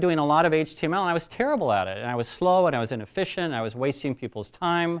I started doing a lot of HTML, and I was terrible at it. And I was slow, and I was inefficient, and I was wasting people's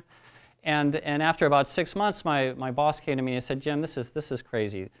time. And after about 6 months, my boss came to me and said, Jim, this is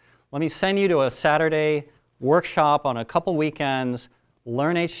crazy. Let me send you to a Saturday workshop on a couple weekends,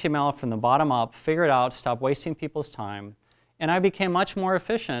 learn HTML from the bottom up, figure it out, stop wasting people's time. And I became much more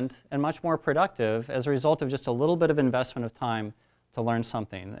efficient and much more productive as a result of just a little bit of investment of time to learn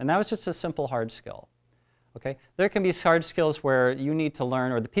something. And that was just a simple hard skill. Okay? There can be hard skills where you need to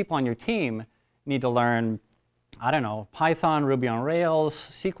learn, or the people on your team need to learn, I don't know, Python, Ruby on Rails,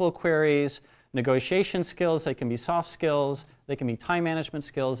 SQL queries, negotiation skills. They can be soft skills. They can be time management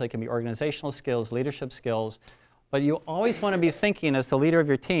skills. They can be organizational skills, leadership skills. But you always want to be thinking, as the leader of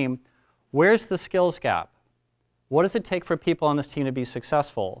your team, where's the skills gap? What does it take for people on this team to be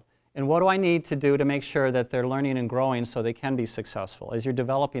successful? And what do I need to do to make sure that they're learning and growing so they can be successful as you're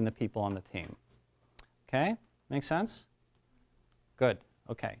developing the people on the team? Okay? Make sense? Good.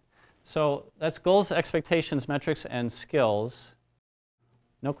 Okay. So that's goals, expectations, metrics, and skills.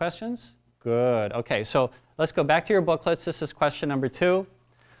 No questions? Good. Okay, so let's go back to your booklets. This is question number 2.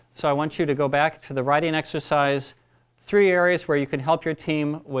 So I want you to go back to the writing exercise. 3 areas where you can help your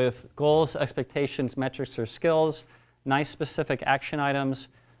team with goals, expectations, metrics, or skills. Nice specific action items.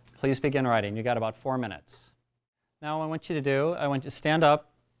 Please begin writing. You got about 4 minutes. Now what I want you to do, I want you to stand up,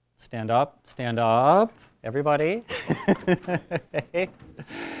 stand up, stand up, everybody.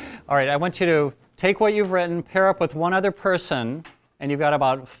 All right, I want you to take what you've written, pair up with one other person, and you've got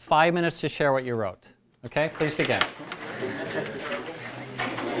about 5 minutes to share what you wrote. Okay, please begin.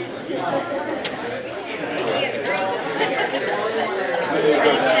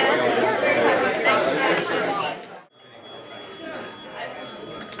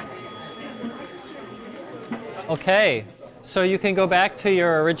 Okay, so you can go back to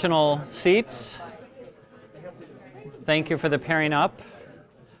your original seats. Thank you for the pairing up.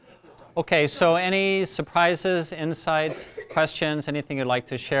 Okay, so any surprises, insights, questions, anything you'd like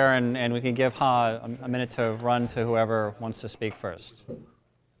to share, and we can give a minute to run to whoever wants to speak first.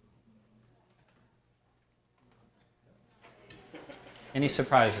 Any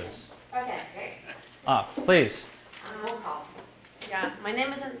surprises? Okay. Please. Yeah, my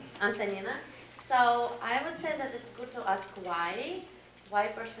name is Antonina. So I would say that it's good to ask why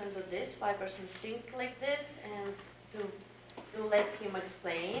person do this, why person think like this, and to let him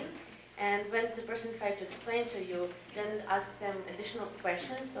explain. And when the person tries to explain to you, then ask them additional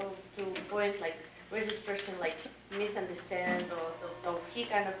questions. So to point like, where this person like misunderstand, or so he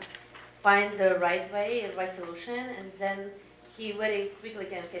kind of finds the right way, the right solution, and then he very quickly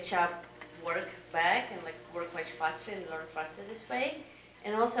can catch up, work back, and like work much faster and learn faster this way.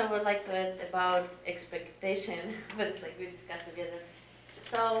 And also I would like to add about expectation, but it's like we discussed together.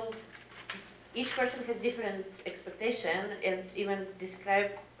 So each person has different expectation, and even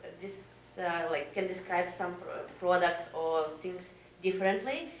describe this, can describe some product or things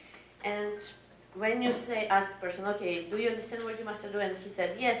differently. And when you say, ask person, okay, do you understand what you must do? And he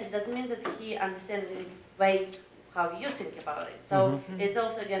said, yes, it doesn't mean that he understands the way how you think about it. So it's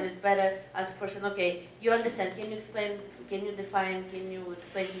also, again, it's better ask person, okay, you understand, can you explain, can you define, can you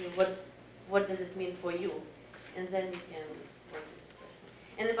explain to me what does it mean for you? And then you can work with this person.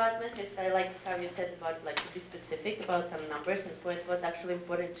 And about metrics, I like how you said about like to be specific about some numbers and point what's actually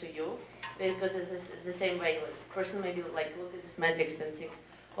important to you, because it's the same way, like person maybe like look at this metrics and think,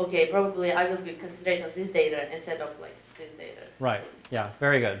 okay, probably I will be concentrating on this data instead of like this data. Right, yeah,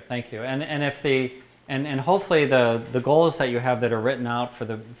 very good, thank you. And if and hopefully the goals that you have that are written out for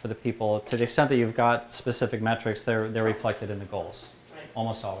the people, to the extent that you've got specific metrics, they're reflected in the goals. Right.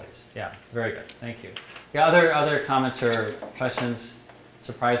 Almost always. Yeah, very good. Thank you. Yeah, other comments or questions,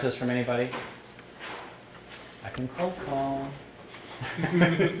 surprises from anybody? I can cold call.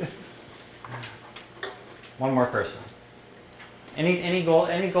 One more person. Any goal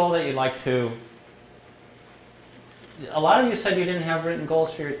that you'd like to a lot of you said you didn't have written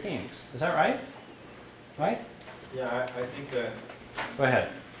goals for your teams. Is that right? Right? Yeah, I think Go ahead.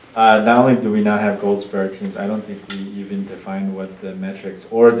 not only do we not have goals for our teams, I don't think we even defined what the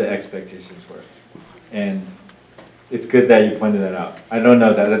metrics or the expectations were. And it's good that you pointed that out. I don't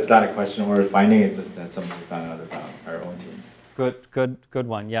know that that's not a question we're finding, it's just that something we found out about our own team. Good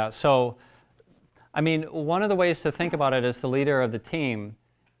one. Yeah. So, I mean, one of the ways to think about it as the leader of the team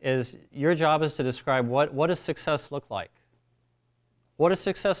is your job is to describe what does success look like? What does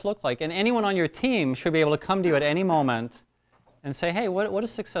success look like? And anyone on your team should be able to come to you at any moment and say, hey, what does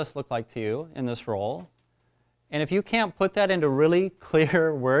success look like to you in this role? And if you can't put that into really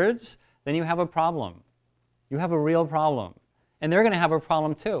clear words, then you have a problem. You have a real problem. And they're going to have a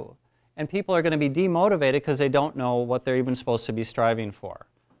problem too. And people are going to be demotivated because they don't know what they're even supposed to be striving for.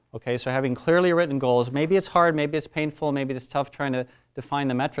 Okay, so having clearly written goals, maybe it's hard, maybe it's painful, maybe it's tough trying to define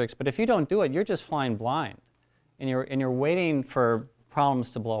the metrics, but if you don't do it, you're just flying blind. And you're waiting for problems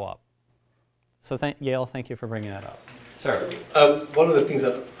to blow up. So Yale, thank you for bringing that up. Sir? One of the things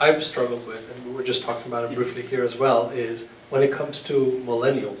that I've struggled with, and we were just talking about it briefly here as well, is when it comes to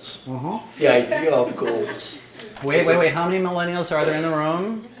millennials, the idea of goals. Wait, how many millennials are there in the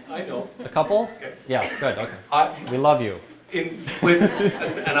room? I know. A couple? Okay. Yeah, good, okay. We love you.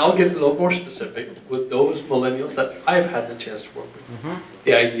 And I'll get a little more specific, with those millennials that I've had the chance to work with,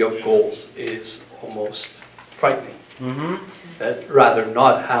 the idea of goals is almost frightening. That rather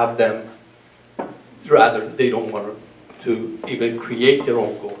not have them, rather they don't want to even create their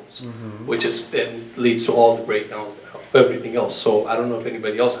own goals, which is then leads to all the breakdowns of everything else. So I don't know if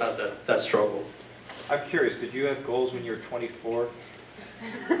anybody else has that struggle. I'm curious, did you have goals when you were 24?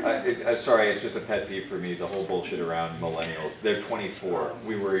 Sorry, it's just a pet peeve for me, the whole bullshit around millennials. They're 24.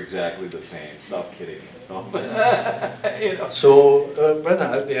 We were exactly the same. Stop kidding. You know. So,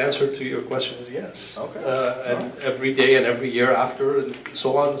 Brenda, the answer to your question is yes. Okay. And every day and every year after, and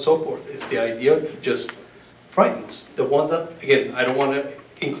so on and so forth. It's the idea that just frightens. The ones that, again, I don't want to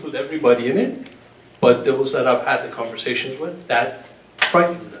include everybody in it, but those that I've had the conversations with, that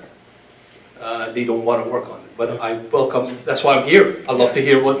frightens them. They don't want to work on it. But I welcome, that's why I'm here. I'd love to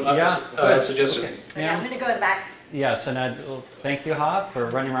hear what suggestions. Okay, I'm going to go in the back. Yes, and thank you, Ha, for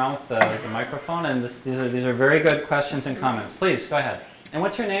running around with the microphone. And these are very good questions and comments. Please, go ahead. And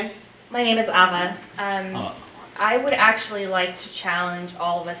what's your name? My name is Ava. I would actually like to challenge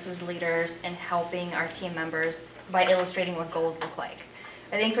all of us as leaders in helping our team members by illustrating what goals look like.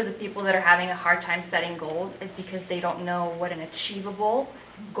 I think for the people that are having a hard time setting goals is because they don't know what an achievable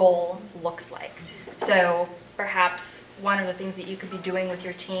goal looks like. So perhaps one of the things that you could be doing with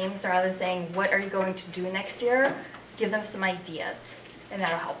your teams, rather than saying, what are you going to do next year, give them some ideas, and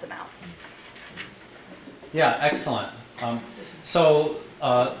that'll help them out. Yeah, excellent.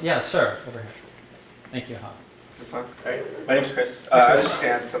 Yeah, sir, over here. Thank you, Ha. Is this on? All right. My name's Chris. I was just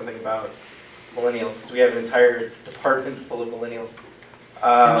going to add something about millennials, because we have an entire department full of millennials. It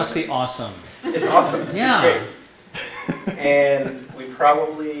must be awesome. It's awesome. Yeah. It's great. And we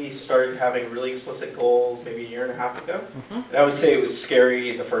probably started having really explicit goals maybe a year and a half ago. And I would say it was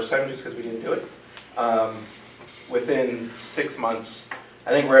scary the first time just because we didn't do it. Within 6 months,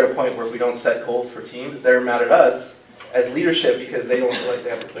 I think we're at a point where if we don't set goals for teams, they're mad at us as leadership because they don't feel like they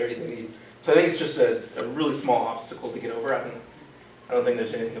have the clarity they need. So I think it's just a really small obstacle to get over. I don't think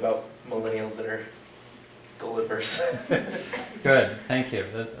there's anything about millennials that are goal adverse. Good, thank you.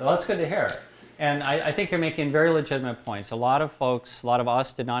 Well, that's good to hear. And I think you're making very legitimate points. A lot of folks, a lot of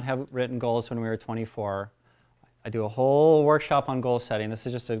us did not have written goals when we were 24. I do a whole workshop on goal setting. This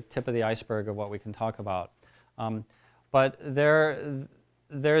is just a tip of the iceberg of what we can talk about. But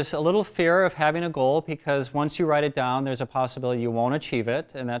there's a little fear of having a goal because once you write it down, there's a possibility you won't achieve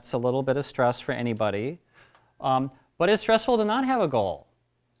it, and that's a little bit of stress for anybody. But it's stressful to not have a goal,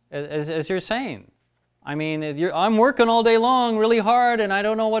 as you're saying. I mean, I'm working all day long really hard and I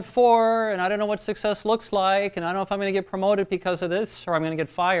don't know what for and I don't know what success looks like and I don't know if I'm going to get promoted because of this or I'm going to get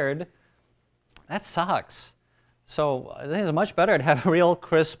fired. That sucks. So I think it's much better to have real,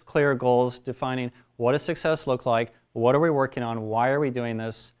 crisp, clear goals defining what does success look like, what are we working on, why are we doing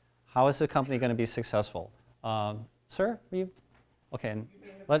this, how is the company going to be successful. Sir, okay,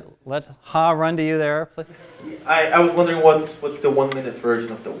 let Ha run to you there. Please. I was wondering what's the 1 minute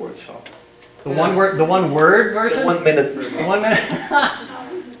version of the workshop? The one word version? The 1 minute version. The 1 minute?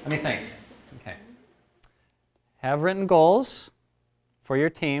 Let me think. Okay. Have written goals for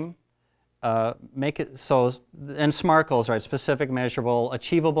your team. Make it so, and SMART goals, right? Specific, measurable,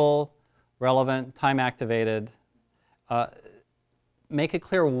 achievable, relevant, time activated. Make it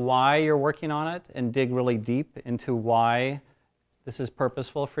clear why you're working on it and dig really deep into why this is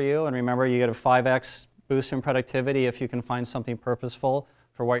purposeful for you. And remember, you get a 5x boost in productivity if you can find something purposeful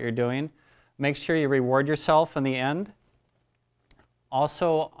for what you're doing. Make sure you reward yourself in the end.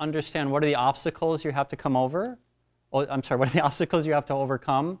 Also understand what are the obstacles you have to come over. Oh, I'm sorry, what are the obstacles you have to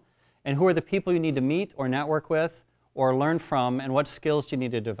overcome? And who are the people you need to meet or network with or learn from, and what skills do you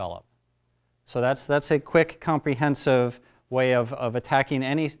need to develop? So that's a quick, comprehensive way of attacking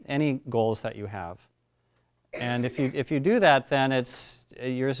any goals that you have. And if you do that, then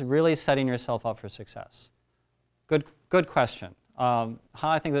you're really setting yourself up for success. Good question.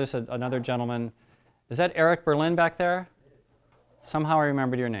 I think there's another gentleman. Is that Eric Berlin back there? Somehow I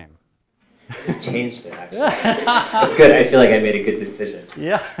remembered your name. Just changed it, actually. That's good. I feel like I made a good decision.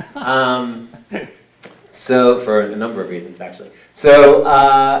 Yeah. So, for a number of reasons, actually. So,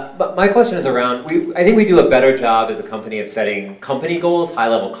 but my question is around, I think we do a better job as a company of setting company goals,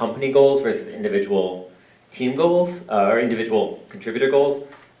 high-level company goals versus individual team goals, or individual contributor goals.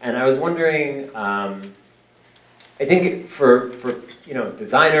 And I was wondering, I think for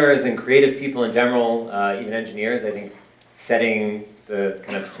designers and creative people in general, even engineers, I think setting the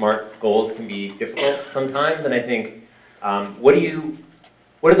kind of SMART goals can be difficult sometimes. And I think,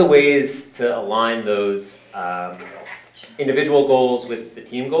 what are the ways to align those individual goals with the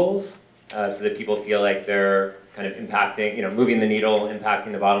team goals so that people feel like they're kind of impacting, moving the needle,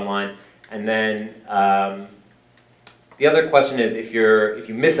 impacting the bottom line? And then the other question is, if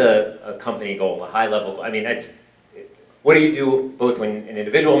you miss a company goal, a high level goal, I mean, what do you do both when an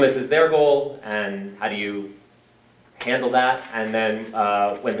individual misses their goal, and how do you handle that? And then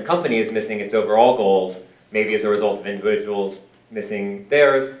when the company is missing its overall goals, maybe as a result of individuals missing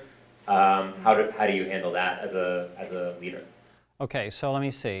theirs, how do you handle that as a leader? Okay, so let me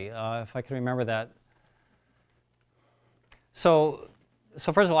see if I can remember that. So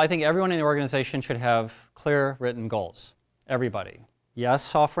first of all, I think everyone in the organization should have clear written goals. Everybody. Yes,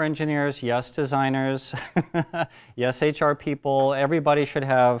 software engineers. Yes, designers. Yes, HR people. Everybody should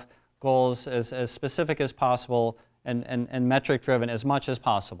have goals as specific as possible and metric driven as much as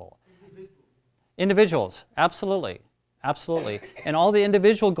possible. Individuals, absolutely. Absolutely. And all the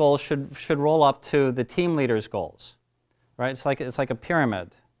individual goals should roll up to the team leader's goals, right? It's like a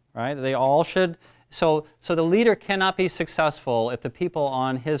pyramid, right? They all should. So the leader cannot be successful if the people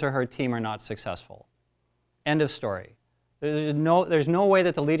on his or her team are not successful. End of story. There's no way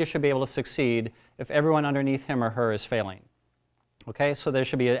that the leader should be able to succeed if everyone underneath him or her is failing. Okay, so there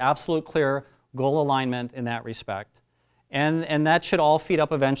should be an absolute clear goal alignment in that respect. And that should all feed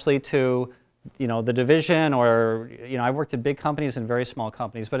up eventually to the division, or I've worked at big companies and very small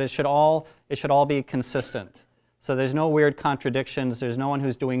companies, but it should all be consistent. So there's no weird contradictions. There's no one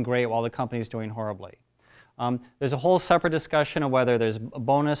who's doing great while the company's doing horribly. There's a whole separate discussion of whether there's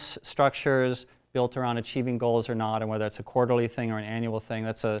bonus structures built around achieving goals or not, and whether it's a quarterly thing or an annual thing.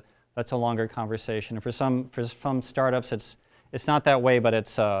 That's a longer conversation. And for some startups, it's not that way, but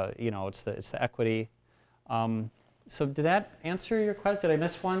it's the equity. So did that answer your question? Did I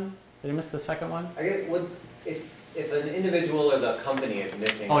miss one? Did I miss the second one? I guess if an individual or the company is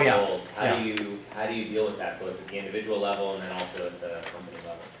missing goals, how do you deal with that both at the individual level and then also at the company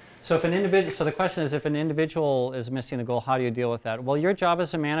level? So the question is, if an individual is missing the goal, how do you deal with that? Well, your job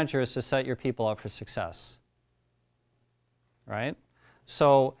as a manager is to set your people up for success, right?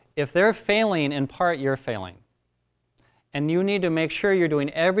 So if they're failing, in part, you're failing. And you need to make sure you're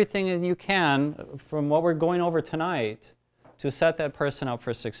doing everything that you can from what we're going over tonight to set that person up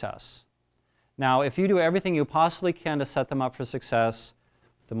for success. Now, if you do everything you possibly can to set them up for success,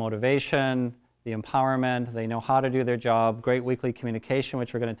 the motivation, the empowerment, they know how to do their job, great weekly communication,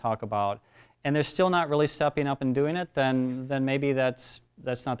 which we're going to talk about, and they're still not really stepping up and doing it, then maybe that's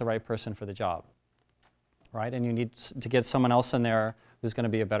not the right person for the job, right? And you need to get someone else in there who's going to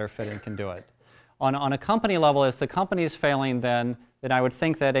be a better fit and can do it. On a company level, if the company's failing, then I would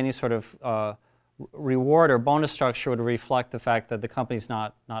think that any sort of reward or bonus structure would reflect the fact that the company's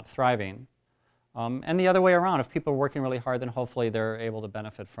not thriving. And the other way around, if people are working really hard, then hopefully they're able to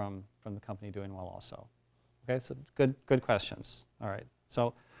benefit from the company doing well also. Okay, so good questions. All right,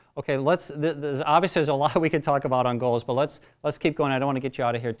 so okay, obviously there's a lot we could talk about on goals, but let's keep going. I don't want to get you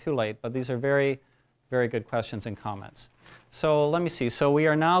out of here too late, but these are very, very good questions and comments. So let me see. So we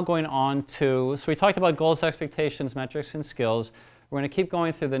are now going on to, so we talked about goals, expectations, metrics, and skills. We're going to keep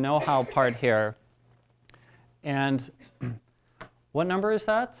going through the know-how part here. And what number is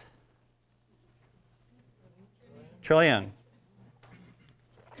that? Trillion.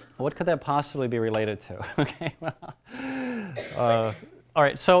 What could that possibly be related to? Okay, well, all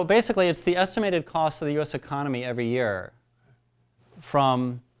right, so basically it's the estimated cost of the US economy every year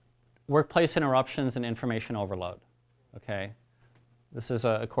from workplace interruptions and information overload, okay? This is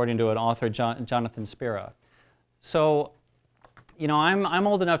according to an author, Jonathan Spira. So, you know, I'm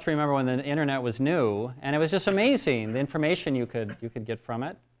old enough to remember when the internet was new, and it was just amazing, the information you could get from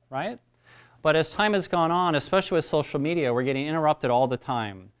it, right? But as time has gone on, especially with social media, we're getting interrupted all the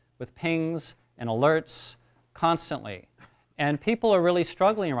time with pings and alerts constantly. And people are really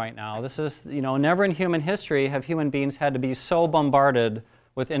struggling right now. This is, you know, never in human history have human beings had to be so bombarded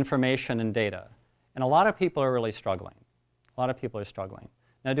with information and data. And a lot of people are really struggling. A lot of people are struggling.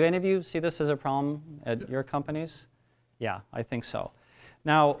 Now, do any of you see this as a problem at your companies? Yeah, I think so.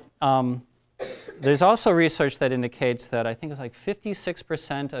 Now, there's also research that indicates that I think it's like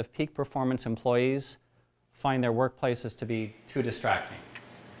 56% of peak performance employees find their workplaces to be too distracting.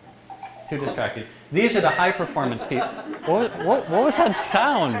 Too distracting. These are the high performance people. What was that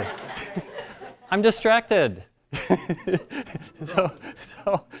sound? I'm distracted.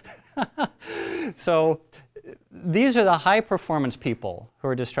 So these are the high performance people who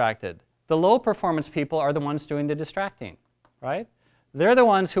are distracted. The low performance people are the ones doing the distracting, right? They're the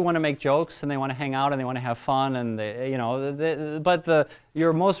ones who want to make jokes and they want to hang out and they want to have fun and they, you know, but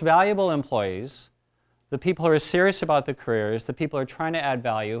your most valuable employees, the people who are serious about their careers, the people who are trying to add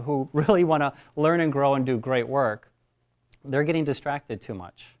value, who really want to learn and grow and do great work, they're getting distracted too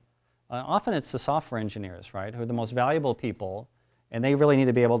much. Often it's the software engineers, right, who are the most valuable people, and they really need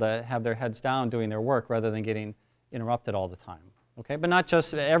to be able to have their heads down doing their work rather than getting interrupted all the time. Okay, but not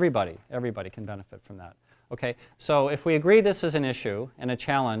just everybody. Everybody can benefit from that. Okay, so if we agree this is an issue and a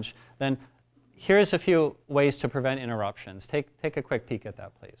challenge, then here's a few ways to prevent interruptions. Take a quick peek at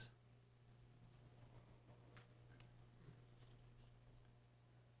that, please.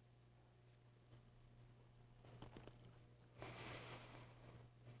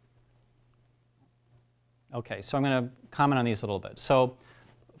 Okay, so I'm going to comment on these a little bit. So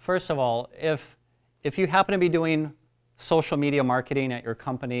first of all, if you happen to be doing social media marketing at your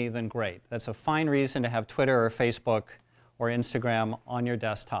company, then great. That's a fine reason to have Twitter or Facebook or Instagram on your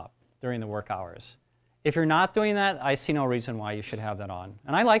desktop during the work hours. If you're not doing that, I see no reason why you should have that on.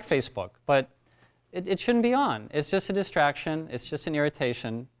 And I like Facebook, but it shouldn't be on. It's just a distraction. It's just an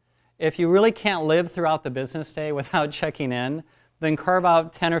irritation. If you really can't live throughout the business day without checking in, then carve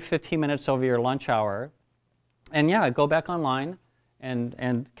out 10 or 15 minutes over your lunch hour. And yeah, go back online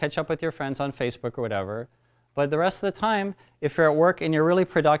and catch up with your friends on Facebook or whatever. But the rest of the time, if you're at work and you're really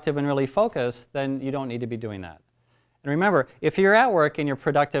productive and really focused, then you don't need to be doing that. And remember, if you're at work and you're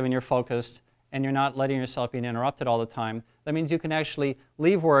productive and you're focused and you're not letting yourself be interrupted all the time, that means you can actually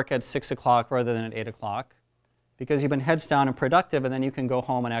leave work at 6 o'clock rather than at 8 o'clock because you've been heads down and productive, and then you can go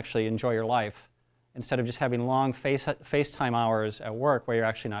home and actually enjoy your life instead of just having long FaceTime hours at work where you're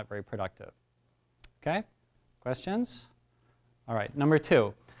actually not very productive. Okay? Questions? All right, number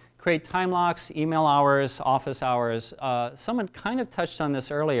 2. Create time locks, email hours, office hours. Someone kind of touched on this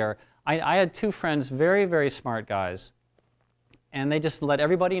earlier. I had 2 friends, very, very smart guys, and they just let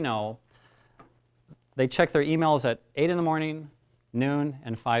everybody know they check their emails at 8 in the morning, noon,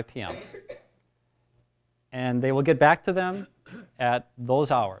 and 5 p.m. And they will get back to them at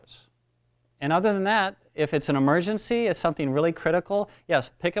those hours. And other than that, if it's an emergency, it's something really critical, yes,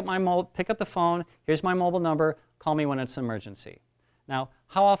 pick up the phone, here's my mobile number, call me when it's an emergency. Now,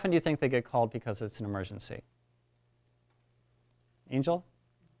 how often do you think they get called because it's an emergency? Angel?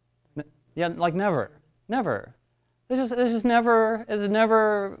 Yeah, like never. Never. It's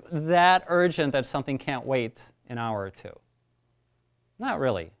never that urgent that something can't wait an hour or 2. Not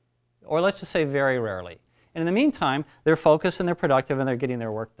really. Or let's just say very rarely. And in the meantime, they're focused and they're productive and they're getting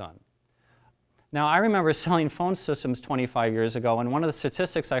their work done. Now, I remember selling phone systems 25 years ago, and one of the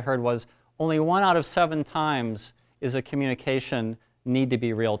statistics I heard was only 1 out of 7 times is a communication need to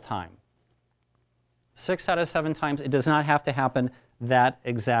be real time. 6 out of 7 times, it does not have to happen that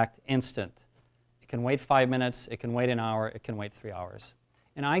exact instant. It can wait 5 minutes, it can wait an hour, it can wait 3 hours.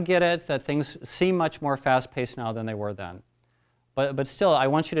 And I get it that things seem much more fast-paced now than they were then. But still, I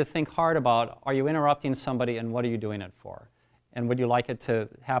want you to think hard about, are you interrupting somebody and what are you doing it for? And would you like it to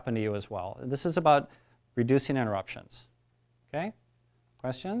happen to you as well? This is about reducing interruptions. Okay?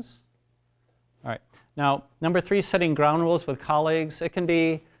 Questions? All right. Now, number 3, setting ground rules with colleagues. It can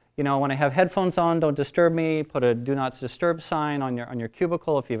be, you know, when I have headphones on, don't disturb me. Put a do not disturb sign on your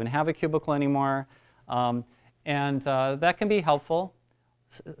cubicle if you even have a cubicle anymore. That can be helpful.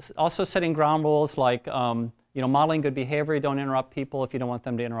 Also setting ground rules like, you know, modeling good behavior. Don't interrupt people if you don't want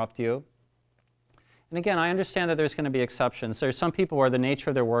them to interrupt you. And again, I understand that there's going to be exceptions. There's some people where the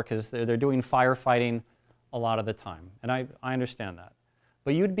nature of their work is they're doing firefighting a lot of the time. And I understand that.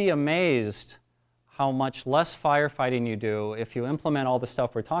 But you'd be amazed how much less firefighting you do if you implement all the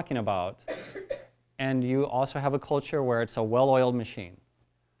stuff we're talking about and you also have a culture where it's a well-oiled machine.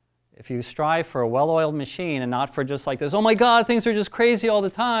 If you strive for a well-oiled machine and not for just like this, oh my God, things are just crazy all the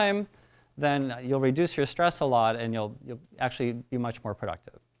time, then you'll reduce your stress a lot and you'll actually be much more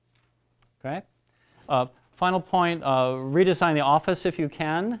productive. Okay? Final point, redesign the office if you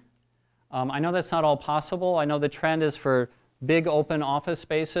can. I know that's not all possible. I know the trend is for big open office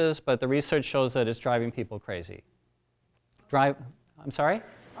spaces, but the research shows that it's driving people crazy. I'm sorry?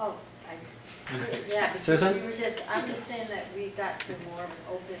 Oh, yeah, because Susan? I'm just saying that we got to more of an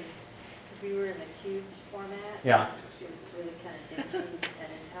open, because we were in a cube format. Yeah. It was really kind of dinky at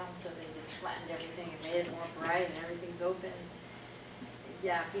in-town, so they just flattened everything and made it more bright and everything's open.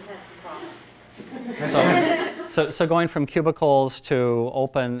 Yeah, we had some problems. So going from cubicles to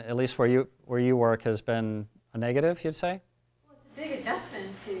open, at least where you work, has been a negative, you'd say? Well, it's a big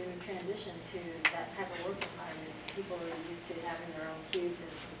adjustment to transition to that type of work environment. People are used to having their own cubes and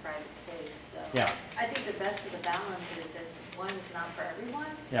some private space. So Yeah. I think the best of the balance is that one is not for everyone.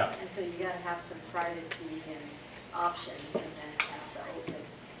 Yeah. And so you got to have some privacy and options, and then have the open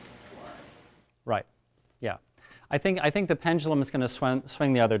for. Right. Yeah. I think the pendulum is going to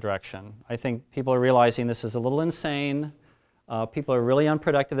swing the other direction. I think people are realizing this is a little insane. People are really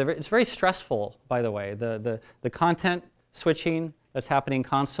unproductive. It's very stressful, by the way. The content switching that's happening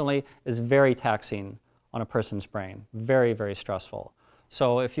constantly is very taxing on a person's brain. Very, very stressful.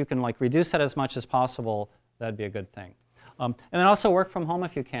 So if you can reduce that as much as possible, that'd be a good thing. And then also work from home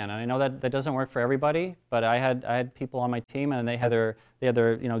if you can. And I know that doesn't work for everybody, but I had people on my team and they had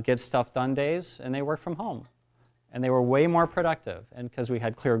their get stuff done days, and they worked from home. And they were way more productive, and because we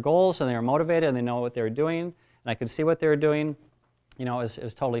had clear goals and they were motivated and they know what they were doing, and I could see what they were doing, it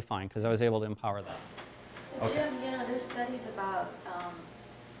was totally fine because I was able to empower them. Okay. Jim, there's studies about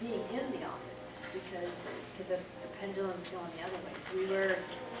being in the office because the pendulum's going the other way. We were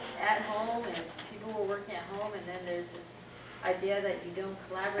at home and people were working at home, and then there's this idea that you don't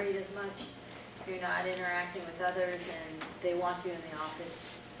collaborate as much, you're not interacting with others, and they want you in the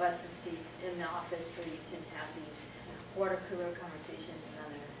office, butts and seats in the office, so you can have these water cooler conversations and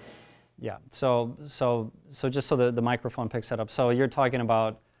other things. Yeah, so just so the microphone picks that up. So you're talking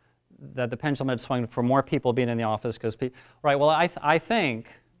about that the pendulum had swung for more people being in the office because right, well, I think,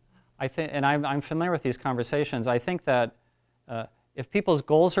 and I'm familiar with these conversations, I think that if people's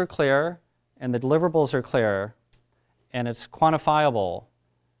goals are clear and the deliverables are clear and it's quantifiable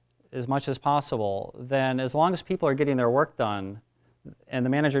as much as possible, then as long as people are getting their work done and the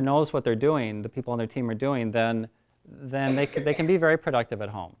manager knows what they're doing, the people on their team are doing, then they can be very productive at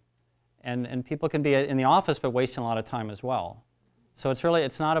home. And people can be in the office but wasting a lot of time as well. So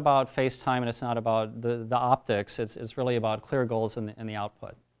it's not about FaceTime and it's not about the optics, it's really about clear goals in the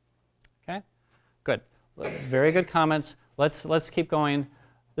output. Okay? Good. Very good comments. Let's keep going.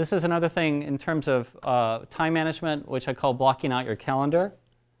 This is another thing in terms of time management, which I call blocking out your calendar.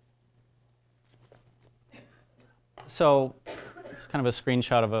 So it's kind of a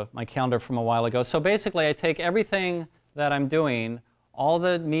screenshot of my calendar from a while ago. So basically, I take everything that I'm doing, all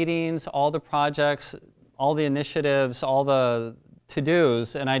the meetings, all the projects, all the initiatives, all the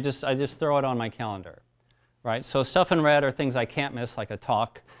to-dos, and I just throw it on my calendar, right? So stuff in red are things I can't miss, like a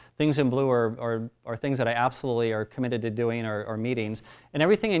talk. Things in blue are things that I absolutely are committed to doing, or meetings. And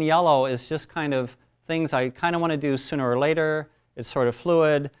everything in yellow is just kind of things I kind of want to do sooner or later. It's sort of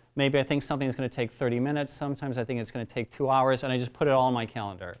fluid. Maybe I think something's going to take 30 minutes. Sometimes I think it's going to take 2 hours, and I just put it all on my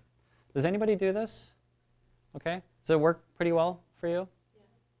calendar. Does anybody do this? Okay. Does it work pretty well for you?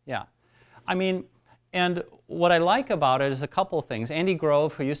 Yeah. I mean, and what I like about it is a couple things. Andy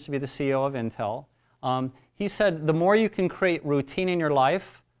Grove, who used to be the CEO of Intel, he said the more you can create routine in your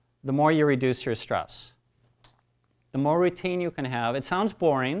life, the more you reduce your stress. The more routine you can have. It sounds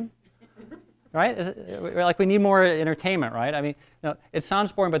boring, right? Like we need more entertainment, right? I mean, it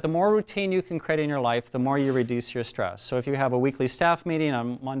sounds boring, but the more routine you can create in your life, the more you reduce your stress. So if you have a weekly staff meeting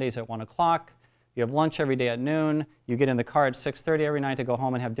on Mondays at 1 o'clock, you have lunch every day at noon, you get in the car at 6:30 every night to go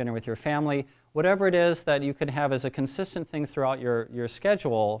home and have dinner with your family, whatever it is that you can have as a consistent thing throughout your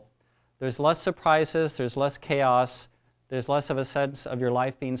schedule, there's less surprises, there's less chaos, there's less of a sense of your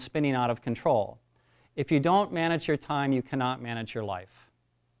life being spinning out of control. If you don't manage your time, you cannot manage your life.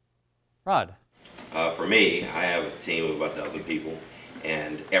 Rod? For me, I have a team of about 1,000 people,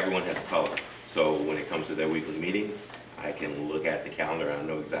 and everyone has a color. So when it comes to their weekly meetings, I can look at the calendar and I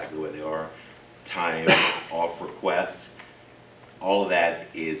know exactly where they are. Time off request, all of that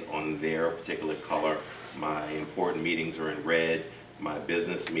is on their particular color. My important meetings are in red. My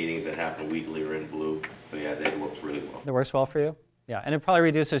business meetings that happen weekly are in blue. So yeah, that works really well. That works well for you? Yeah, and it probably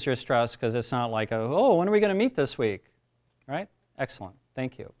reduces your stress because it's not like, oh, when are we going to meet this week? Right? Excellent.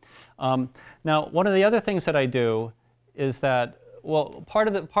 Thank you. Now, one of the other things that I do is that, well, part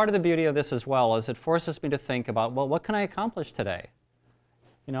of the beauty of this as well is it forces me to think about, well, what can I accomplish today?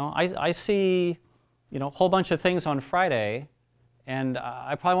 You know, I see, you know, a whole bunch of things on Friday, and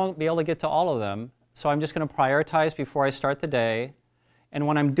I probably won't be able to get to all of them, so I'm just going to prioritize before I start the day. And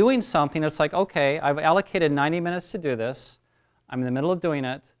when I'm doing something, it's like, okay, I've allocated 90 minutes to do this. I'm in the middle of doing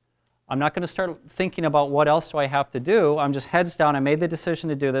it. I'm not going to start thinking about what else do I have to do. I'm just heads down. I made the decision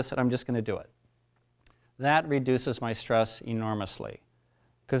to do this, and I'm just going to do it. That reduces my stress enormously,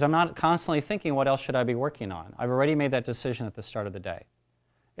 because I'm not constantly thinking, what else should I be working on? I've already made that decision at the start of the day.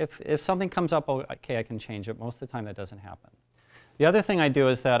 If something comes up, okay, I can change it. Most of the time, that doesn't happen. The other thing I do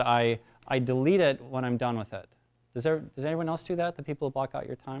is that I delete it when I'm done with it. Does anyone else do that, the people who block out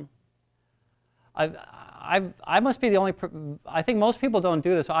your time? I must be the only, I think most people don't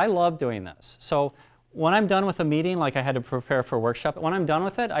do this. I love doing this. So when I'm done with a meeting, like I had to prepare for a workshop, when I'm done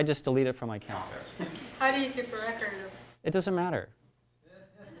with it, I just delete it from my calendar. How do you keep a record of it? It doesn't matter.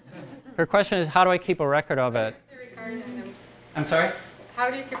 Her question is, how do I keep a record of it? It's a recurring item. I'm sorry? How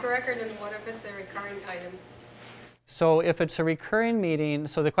do you keep a record, and what if it's a recurring item? So if it's a recurring meeting,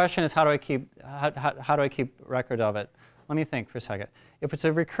 so the question is, how do I keep record of it? Let me think for a second. If it's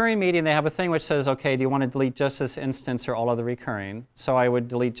a recurring meeting, they have a thing which says, okay, do you want to delete just this instance or all of the recurring? So I would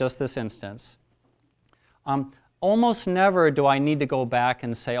delete just this instance. Almost never do I need to go back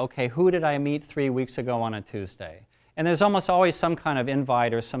and say, okay, who did I meet 3 weeks ago on a Tuesday? And there's almost always some kind of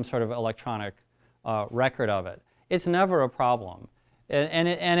invite or some sort of electronic record of it. It's never a problem.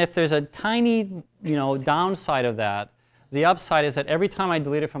 And if there's a tiny, downside of that, the upside is that every time I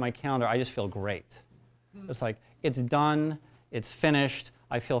delete it from my calendar, I just feel great. It's like, it's done, it's finished,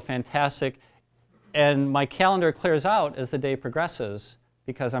 I feel fantastic, and my calendar clears out as the day progresses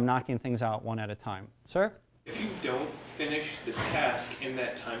because I'm knocking things out one at a time. Sir? If you don't finish the task in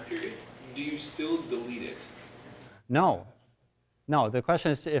that time period, do you still delete it? No. No, the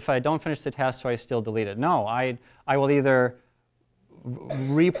question is, if I don't finish the task, do I still delete it? No, I will either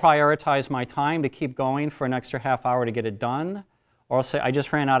reprioritize my time to keep going for an extra half hour to get it done, or I'll say, I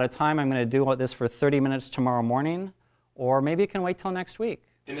just ran out of time, I'm going to do this for 30 minutes tomorrow morning, or maybe it can wait till next week.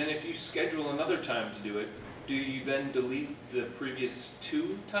 And then if you schedule another time to do it, do you then delete the previous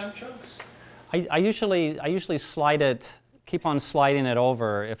 2 time chunks? I usually slide it, keep on sliding it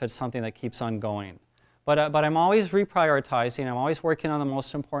over if it's something that keeps on going. But I'm always reprioritizing, I'm always working on the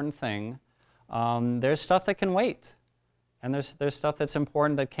most important thing. There's stuff that can wait. And there's stuff that's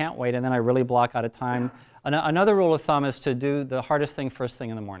important that can't wait, and then I really block out of time. Another rule of thumb is to do the hardest thing first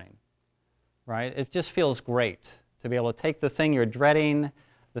thing in the morning, right? It just feels great to be able to take the thing you're dreading,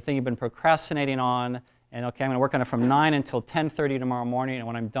 the thing you've been procrastinating on, and okay, I'm going to work on it from 9 until 10:30 tomorrow morning, and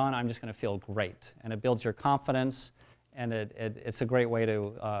when I'm done, I'm just going to feel great. And it builds your confidence, and it's a great way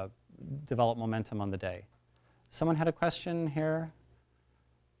to develop momentum on the day. Someone had a question here?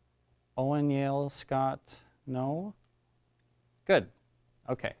 Owen, Yale, Scott, no? Good.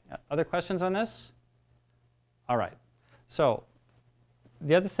 Okay. Other questions on this? All right. So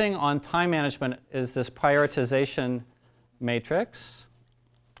the other thing on time management is this prioritization matrix.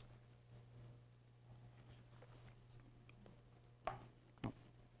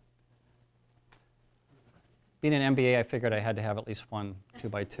 Being an MBA, I figured I had to have at least one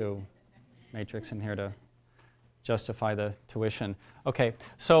 2x2 matrix in here to justify the tuition. Okay,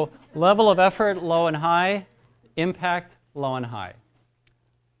 so level of effort, low and high, impact, low and high.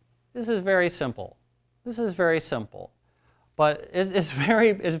 This is very simple. This is very simple, but it's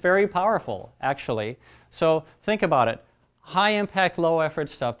very powerful, actually. So think about it. High impact, low effort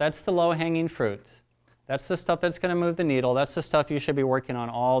stuff, that's the low hanging fruit. That's the stuff that's going to move the needle. That's the stuff you should be working on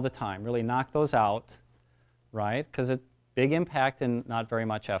all the time. Really knock those out, right? Because it's big impact and not very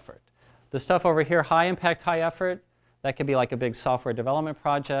much effort. The stuff over here, high impact, high effort, that could be like a big software development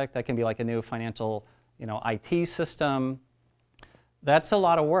project. That can be like a new financial IT system. That's a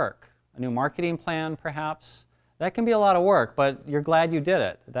lot of work. A new marketing plan, perhaps. That can be a lot of work, but you're glad you did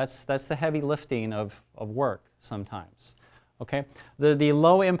it. That's the heavy lifting of work sometimes. Okay? The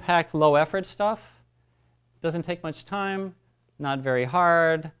low impact, low effort stuff doesn't take much time, not very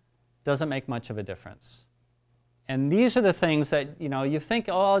hard, doesn't make much of a difference. And these are the things that, you think,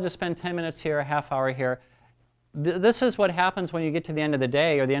 oh, I'll just spend 10 minutes here, a half hour here. This is what happens when you get to the end of the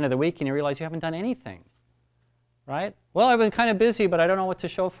day or the end of the week and you realize you haven't done anything. Right? Well, I've been kind of busy, but I don't know what to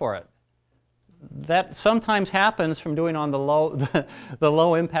show for it. That sometimes happens from doing on the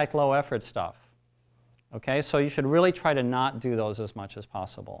low impact, low effort stuff. Okay, so you should really try to not do those as much as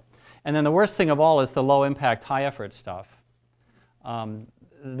possible. And then the worst thing of all is the low impact, high effort stuff.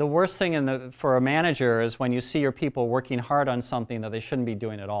 the worst thing for a manager is when you see your people working hard on something that they shouldn't be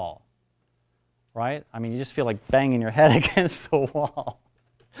doing at all, right? I mean, you just feel like banging your head against the wall.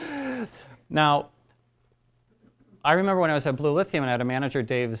 Now, I remember when I was at Blue Lithium and I had a manager,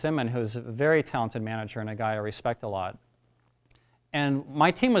 Dave Zimmon, who's a very talented manager and a guy I respect a lot. And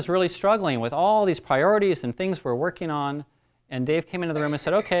my team was really struggling with all these priorities and things we're working on. And Dave came into the room and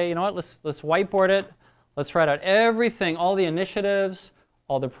said, okay, you know what, let's whiteboard it. Let's write out everything, all the initiatives,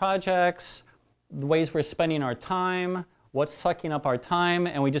 all the projects, the ways we're spending our time, what's sucking up our time.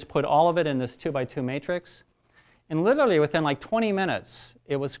 And we just put all of it in this 2x2 matrix. And literally within like 20 minutes,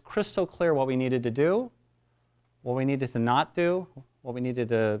 it was crystal clear what we needed to do, what we needed to not do, what we needed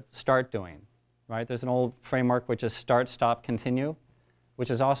to start doing, right? There's an old framework which is start, stop, continue,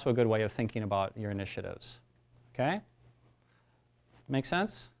 which is also a good way of thinking about your initiatives, okay? Make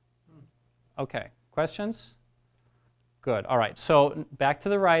sense? Okay, questions? Good, all right, so back to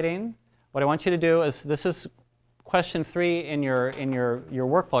the writing. What I want you to do is, this is question 3 in your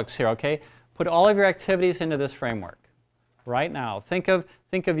workbooks here, okay? Put all of your activities into this framework right now. Think of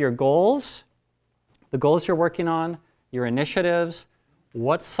your goals, the goals you're working on, your initiatives,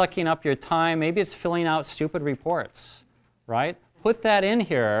 what's sucking up your time. Maybe it's filling out stupid reports, right? Put that in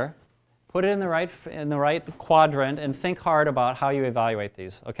here, put it in the right quadrant, and think hard about how you evaluate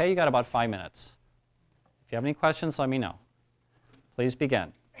these. Okay, you got about 5 minutes. If you have any questions, let me know. Please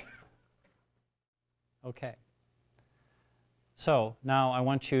begin. Okay. So now I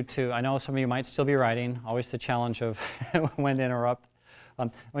want you to, I know some of you might still be writing, always the challenge of when to interrupt. I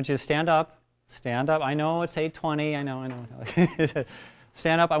want you to stand up. Stand up. I know it's 8:20. I know.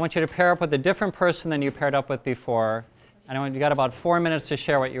 Stand up. I want you to pair up with a different person than you paired up with before. And you got about 4 minutes to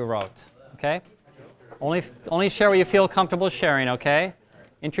share what you wrote. Okay? Only share what you feel comfortable sharing, okay?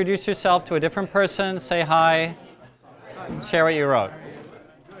 Introduce yourself to a different person, say hi, and share what you wrote.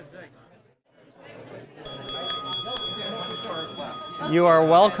 You are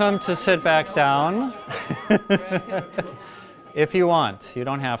welcome to sit back down if you want. You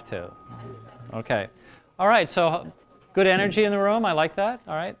don't have to. Okay. All right, so good energy in the room. I like that.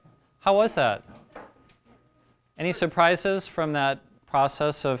 All right. How was that? Any surprises from that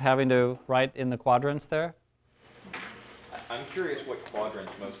process of having to write in the quadrants there? I'm curious what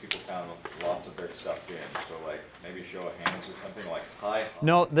quadrants most people found lots of their stuff in. So like maybe show of hands or something like hi.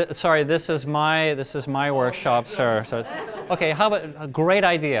 No, sorry. This is my workshop, sir. So, okay. How about a great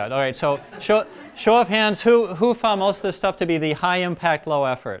idea? All right. So show of hands. Who found most of this stuff to be the high impact, low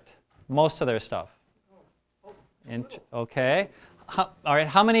effort? Most of their stuff. Okay. All right.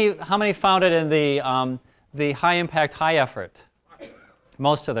 How many found it in the high impact, high effort?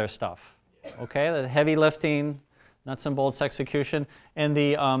 Most of their stuff. Okay. The heavy lifting, nuts and bolts execution, and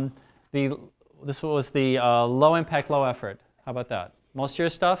this was the low impact, low effort. How about that? Most of your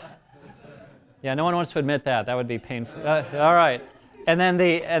stuff? Yeah. No one wants to admit that. That would be painful. All right. And then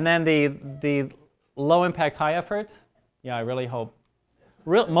the low impact, high effort. Yeah. I really hope.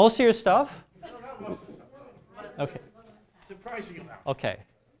 Most of your stuff? Okay. Surprising amount. Okay.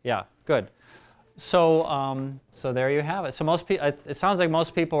 Yeah. Good. So so there you have it. So it sounds like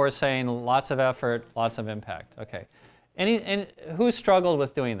most people were saying lots of effort, lots of impact. Okay. And who struggled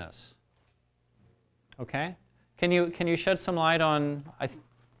with doing this? Okay. Can you shed some light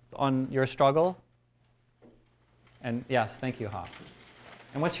on your struggle? And yes, thank you, Ha.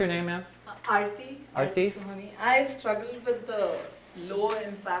 And what's your name, ma'am? Arti. Arti. I struggled with the low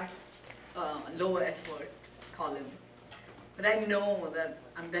impact, low effort column. But I know that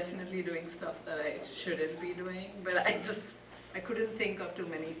I'm definitely doing stuff that I shouldn't be doing, but I couldn't think of too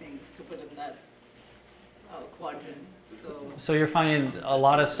many things to put in that quadrant. So you're finding a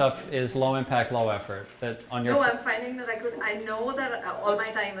lot of stuff is low impact, low effort. That on your. No, I'm finding that I know that all my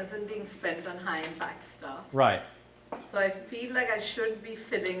time isn't being spent on high impact stuff. Right. So I feel like I should be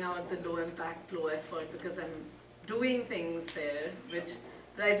filling out the low impact, low effort because I'm doing things there, but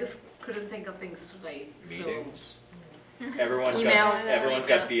I just couldn't think of things to write. Meetings. So. Everyone's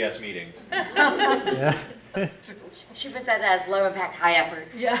got BS meetings. Yeah. That's true. She put that as low impact, high effort.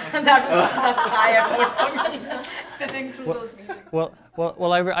 Yeah, that's high effort for me, sitting through those meetings.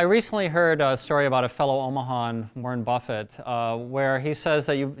 Well, I recently heard a story about a fellow Omahan, Warren Buffett, where he says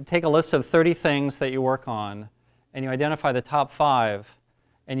that you take a list of 30 things that you work on, and you identify the top 5,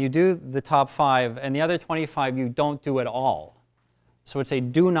 and you do the top 5, and the other 25 you don't do at all. So it's a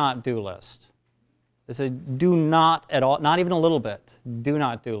do not do list. It's a do not at all, not even a little bit, do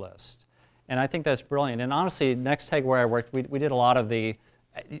not do list. And I think that's brilliant. And honestly, Next Tech where I worked, we did a lot of the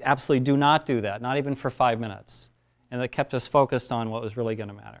absolutely do not do that, not even for 5 minutes. And that kept us focused on what was really going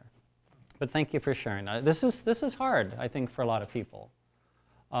to matter. But thank you for sharing. This is hard, I think, for a lot of people.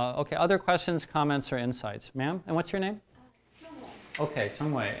 Okay, other questions, comments, or insights? Ma'am, and what's your name? Okay,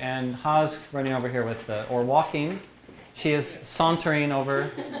 Chungwei. And Ha's running over here with the, or walking. She is sauntering over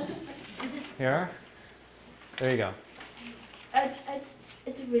here. There you go.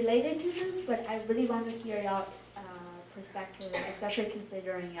 It's related to this, but I really want to hear your perspective, especially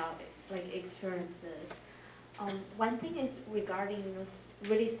considering your experiences. One thing is regarding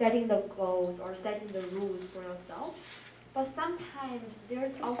really setting the goals or setting the rules for yourself, but sometimes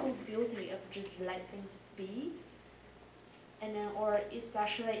there's also beauty of just let things be, and then, or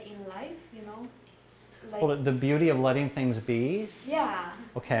especially in life, you know. Like, well, the beauty of letting things be? Yeah.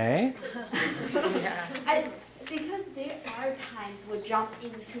 Okay. Yeah. Because there are times we jump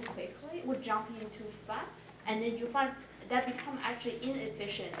in too quickly, we jump in too fast, and then you find that become actually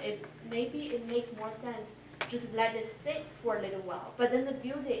inefficient. Maybe it makes more sense just let it sit for a little while. But then the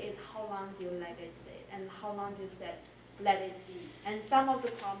beauty is how long do you let it sit, and how long do you let it be. And some of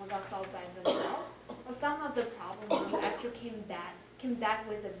the problems are solved by themselves, or some of the problems you actually came back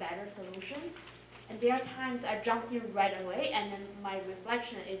with a better solution. And there are times I jumped in right away, and then my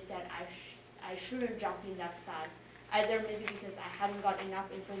reflection is that I shouldn't jump in that fast. Either maybe because I haven't got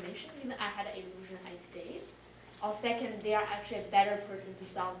enough information, even I had an illusion I did. Or second, they are actually a better person to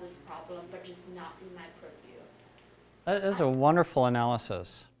solve this problem, but just not in my purview. That is a wonderful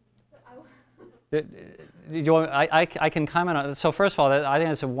analysis. I can comment on it. So first of all, I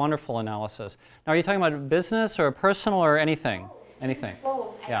think it's a wonderful analysis. Now, are you talking about business or personal or anything? Anything?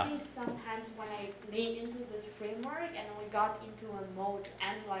 Both. Yeah. I think sometimes when I lean into this framework and we got into a mode to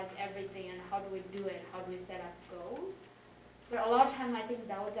analyze everything and how do we do it, how do we set up goals. But a lot of time I think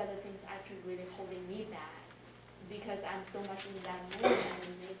those are the things actually really holding me back because I'm so much in that mode and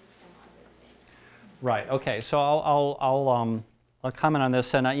I miss some other things. Right. Okay. So I'll comment on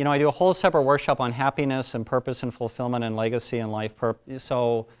this, and I do a whole separate workshop on happiness and purpose and fulfillment and legacy and life purpose.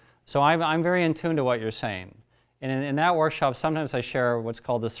 So I'm very in tune to what you're saying. And in that workshop, sometimes I share what's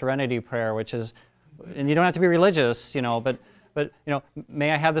called the Serenity Prayer, which is, and you don't have to be religious, but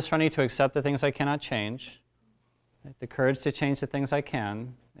may I have the serenity to accept the things I cannot change, the courage to change the things I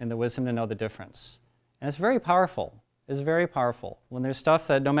can, and the wisdom to know the difference. And it's very powerful. It's very powerful. When there's stuff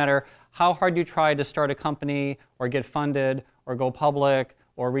that no matter how hard you try to start a company or get funded or go public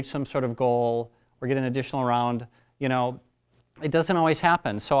or reach some sort of goal or get an additional round, it doesn't always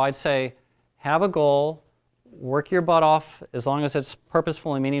happen. So I'd say have a goal, work your butt off as long as it's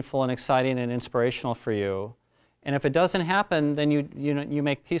purposeful and meaningful and exciting and inspirational for you. And if it doesn't happen, then you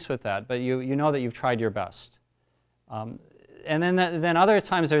make peace with that, but you know that you've tried your best. And then other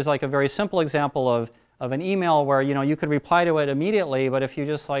times there's like a very simple example of an email where you could reply to it immediately, but if you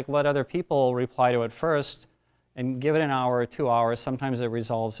just let other people reply to it first and give it an hour or 2 hours, sometimes it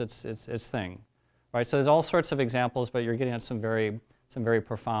resolves its thing, right? So there's all sorts of examples, but you're getting at some very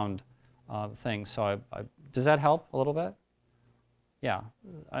profound things. So does that help a little bit? Yeah.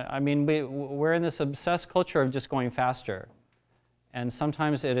 I mean, we're in this obsessed culture of just going faster, and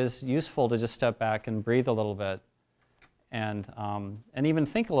sometimes it is useful to just step back and breathe a little bit. And even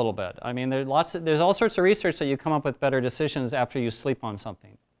think a little bit. I mean, there's all sorts of research that you come up with better decisions after you sleep on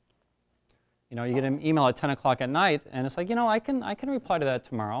something. You get an email at 10 o'clock at night, and it's like, I can reply to that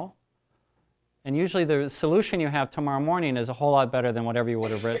tomorrow. And usually the solution you have tomorrow morning is a whole lot better than whatever you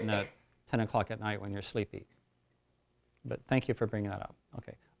would have written at 10 o'clock at night when you're sleepy. But thank you for bringing that up.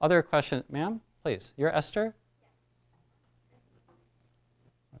 Okay. Other questions? Ma'am, please. You're Esther?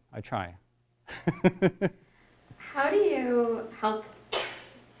 I try. How do you help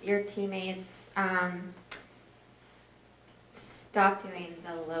your teammates stop doing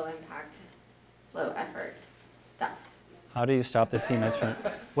the low impact, low effort stuff? How do you stop the teammates from...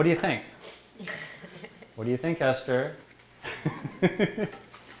 What do you think? What do you think, Esther?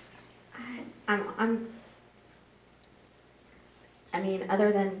 I mean,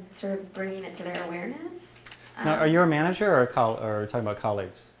 other than sort of bringing it to their awareness. Now, are you a manager or talking about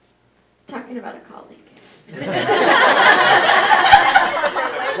colleagues? Talking about a colleague.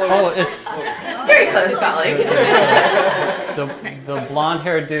 Oh, it's very close colleague. the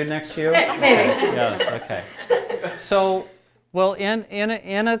blonde-haired dude next to you? Maybe. Yes. Okay. So, well,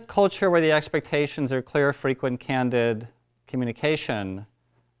 in a culture where the expectations are clear, frequent, candid communication,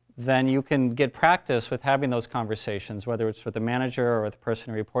 then you can get practice with having those conversations, whether it's with the manager or with the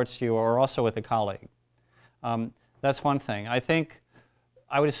person who reports to you, or also with a colleague. That's one thing. I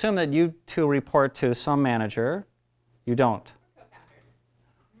would assume that you two report to some manager. You don't.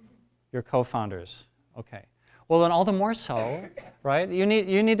 You're co-founders. Okay. Well, then all the more so, right? You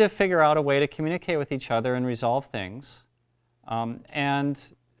need to figure out a way to communicate with each other and resolve things. And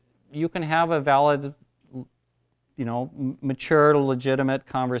you can have a valid, mature, legitimate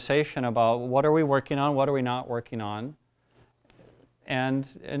conversation about what are we working on, what are we not working on, and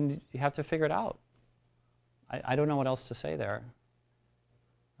you have to figure it out. I don't know what else to say there,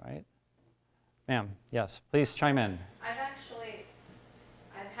 right? Ma'am, yes, please chime in. I've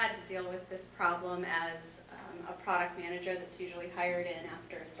had to deal with this problem as a product manager that's usually hired in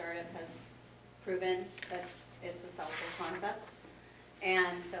after a startup has proven that it's a sellable concept.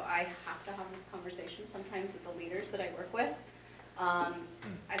 And so I have to have this conversation sometimes with the leaders that I work with.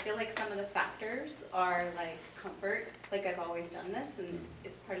 I feel like some of the factors are like comfort, like I've always done this and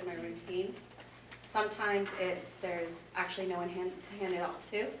it's part of my routine. Sometimes there's actually no one to hand it off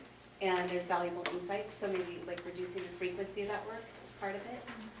to, and there's valuable insights, so maybe like reducing the frequency of that work is part of it.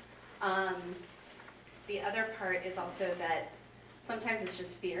 The other part is also that sometimes it's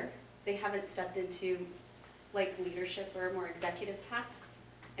just fear. They haven't stepped into like leadership or more executive tasks,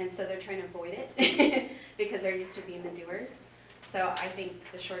 and so they're trying to avoid it because they're used to being the doers. So I think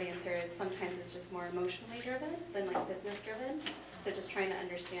the short answer is sometimes it's just more emotionally driven than like business driven. So just trying to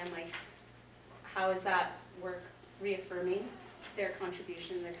understand like how is that work reaffirming their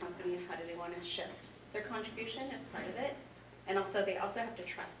contribution to their company, and how do they want to shift their contribution as part of it. And also they also have to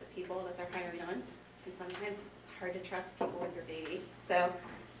trust the people that they're hiring on, and sometimes it's hard to trust people with your baby. So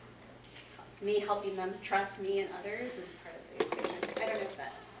me helping them trust me and others is part of the equation. I don't know if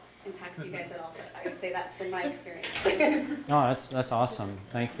that impacts you guys at all, but I would say that's been my experience. No, that's awesome.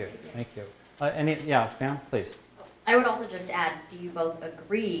 Thank you. Thank you. Yeah, ma'am, please. I would also just add, do you both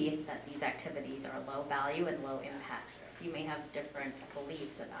agree that these activities are low value and low impact? So you may have different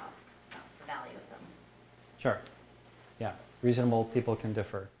beliefs about the value of them. Sure. Yeah, reasonable people can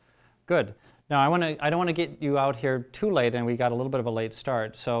differ. Good. Now I don't want to get you out here too late, and we got a little bit of a late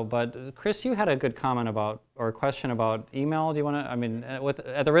start. So, but Chris, you had a good comment about, or a question about email. Do you want to? I mean,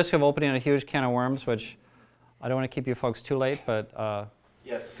 at the risk of opening a huge can of worms, which I don't want to keep you folks too late, but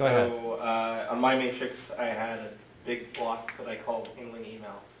yes. Go ahead. So on my matrix, I had a big block that I called handling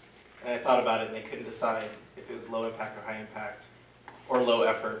email, and I thought about it, and I couldn't decide if it was low impact or high impact, or low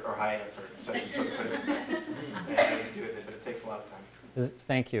effort or high effort. So I just sort of put it in there, and I just do with it, but it takes a lot of time.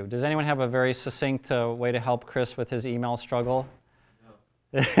 Thank you. Does anyone have a very succinct way to help Chris with his email struggle?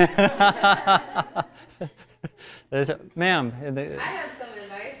 No. Ma'am. I have some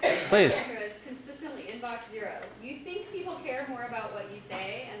advice. Please. Chris, consistently inbox zero. You think people care more about what you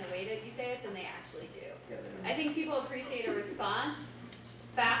say and the way that you say it than they actually do. I think people appreciate a response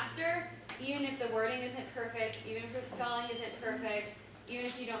faster, even if the wording isn't perfect, even if the spelling isn't perfect, even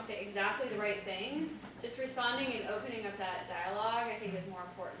if you don't say exactly the right thing. Just responding and opening up that dialogue, I think, is more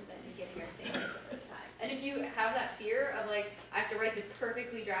important than getting your thing right the first time. And if you have that fear of like, I have to write this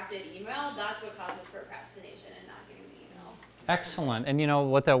perfectly drafted email, that's what causes procrastination and not getting the emails. Excellent. And you know,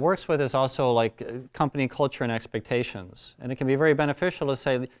 what that works with is also like company culture and expectations. And it can be very beneficial to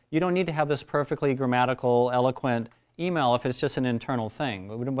say, you don't need to have this perfectly grammatical, eloquent email if it's just an internal thing.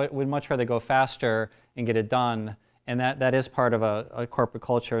 We'd much rather go faster and get it done. And that is part of a corporate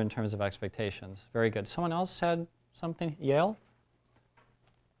culture in terms of expectations. Very good. Someone else had something? Yale?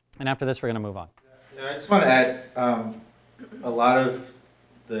 And after this, we're going to move on. Yeah, I just want to add, a lot of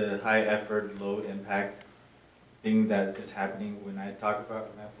the high effort, low impact thing that is happening when I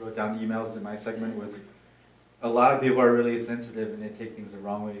wrote down emails in my segment was a lot of people are really sensitive and they take things the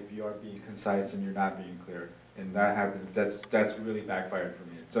wrong way if you are being concise and you're not being clear. And that happens, that's really backfired for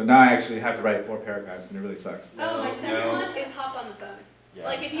me. So now I actually have to write 4 paragraphs and it really sucks. Oh, my second one is hop on the phone. Yeah.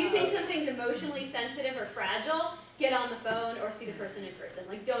 Like if you think something's emotionally sensitive or fragile, get on the phone or see the person in person.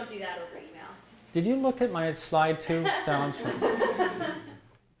 Like don't do that over email. Did you look at my slide too, down?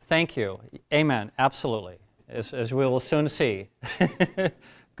 Thank you. Amen. Absolutely. As we will soon see.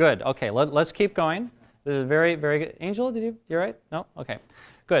 Good. Okay, let's keep going. This is very, very good. Angela, you right? No? Okay.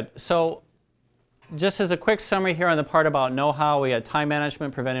 Good. So just as a quick summary here on the part about know-how, we had time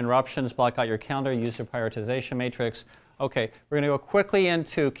management, prevent interruptions, block out your calendar, use your prioritization matrix. Okay, we're going to go quickly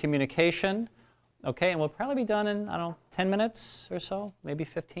into communication. Okay, and we'll probably be done in, I don't know, 10 minutes or so, maybe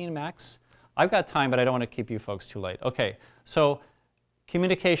 15 max. I've got time, but I don't want to keep you folks too late. Okay, so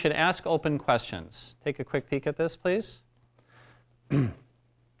communication, ask open questions. Take a quick peek at this, please.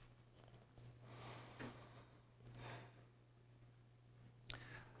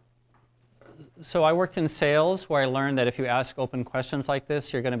 So I worked in sales where I learned that if you ask open questions like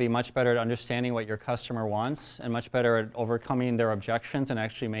this, you're going to be much better at understanding what your customer wants and much better at overcoming their objections and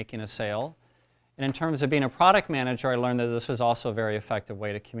actually making a sale. And in terms of being a product manager, I learned that this was also a very effective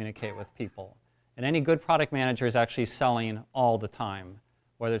way to communicate with people. And any good product manager is actually selling all the time,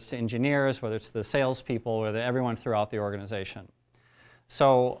 whether it's to engineers, whether it's to the salespeople, whether everyone throughout the organization.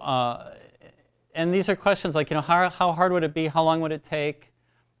 So and these are questions like, how hard would it be? How long would it take?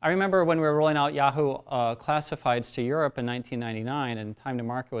 I remember when we were rolling out Yahoo classifieds to Europe in 1999, and time to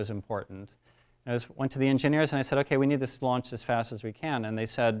market was important. I went to the engineers and I said, okay, we need this launched as fast as we can. And they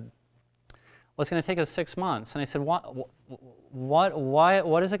said, well, it's going to take us 6 months. And I said, what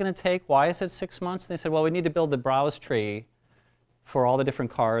is it going to take? Why is it 6 months? And they said, well, we need to build the browse tree for all the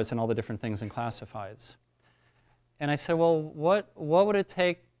different cars and all the different things in classifieds. And I said, well, what would it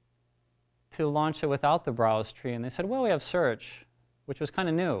take to launch it without the browse tree? And they said, well, we have search, which was kind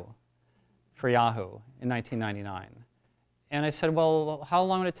of new for Yahoo in 1999. And I said, well, how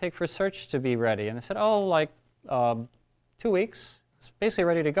long would it take for search to be ready? And they said, oh, like 2 weeks. It's basically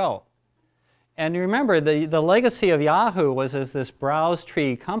ready to go. And you remember, the legacy of Yahoo was as this browse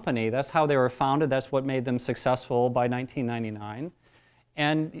tree company. That's how they were founded. That's what made them successful by 1999.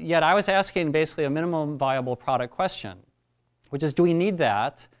 And yet I was asking basically a minimum viable product question, which is, do we need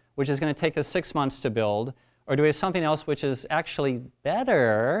that, which is going to take us 6 months to build, or do we have something else which is actually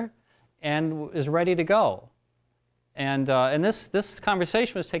better and is ready to go? And this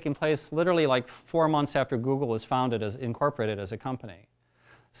conversation was taking place literally like 4 months after Google was incorporated as a company.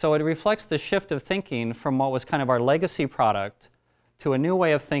 So it reflects the shift of thinking from what was kind of our legacy product to a new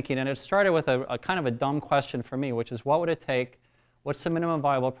way of thinking. And it started with a kind of a dumb question for me, which is, what would it take? What's the minimum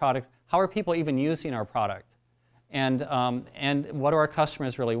viable product? How are people even using our product? And what do our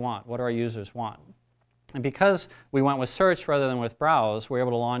customers really want? What do our users want? And because we went with search rather than with browse, we were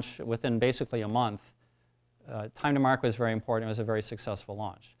able to launch within basically a month. Time to market was very important. It was a very successful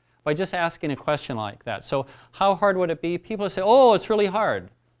launch. By just asking a question like that. So how hard would it be? People say, oh, it's really hard.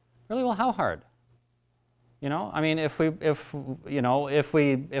 Really? Well, how hard? I mean, if the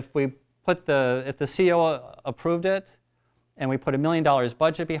CEO approved it, and we put $1 million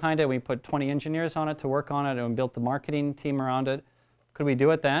budget behind it, we put 20 engineers on it to work on it, and we built the marketing team around it, could we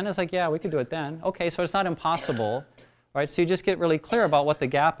do it then? It's like, yeah, we could do it then. Okay, so it's not impossible, right? So you just get really clear about what the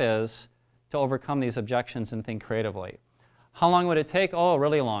gap is to overcome these objections and think creatively. How long would it take? Oh,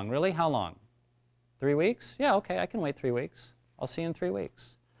 really long. Really? How long? 3 weeks? Yeah, okay, I can wait 3 weeks. I'll see you in 3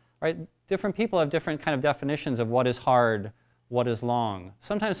 weeks. Right? Different people have different kind of definitions of what is hard, what is long.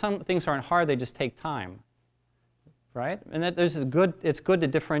 Sometimes some things aren't hard, they just take time. Right? And it's good to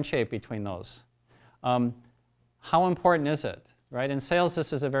differentiate between those. How important is it? Right? In sales,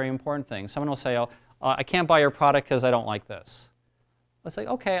 this is a very important thing. Someone will say, oh, I can't buy your product because I don't like this. It's like,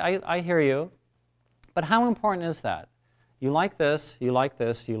 okay, I hear you. But how important is that? You like this, you like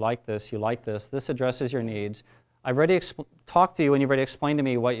this, you like this, you like this. This addresses your needs. I've already talked to you and you've already explained to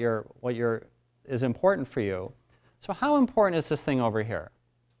me what is important for you. So how important is this thing over here?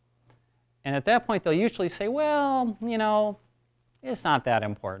 And at that point, they'll usually say, well, it's not that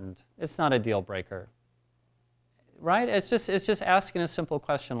important. It's not a deal breaker. Right? It's just asking a simple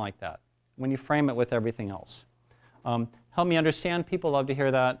question like that when you frame it with everything else. Help me understand. People love to hear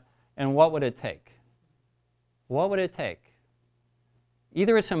that. And what would it take? What would it take?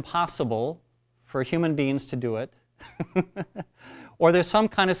 Either it's impossible for human beings to do it, or there's some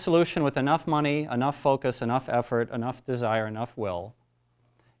kind of solution with enough money, enough focus, enough effort, enough desire, enough will.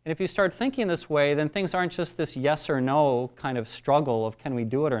 And if you start thinking this way, then things aren't just this yes or no kind of struggle of can we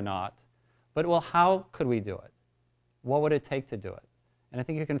do it or not, but well, how could we do it? What would it take to do it? And I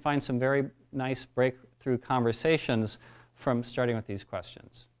think you can find some very nice breakthrough conversations from starting with these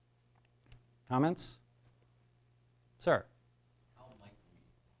questions. Comments? Sir? How might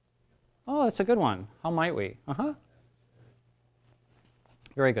we? Oh, that's a good one. How might we? Uh-huh.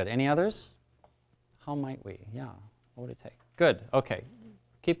 Very good. Any others? How might we? Yeah. What would it take? Good. Okay.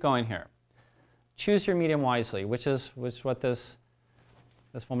 Keep going here. Choose your medium wisely, which is what this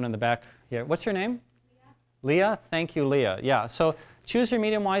woman in the back here. What's your name? Leah. Leah? Thank you, Leah. Yeah. So choose your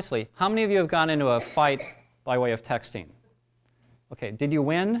medium wisely. How many of you have gone into a fight by way of texting? Okay. Did you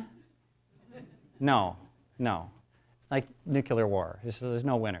win? No. No. It's like nuclear war. There's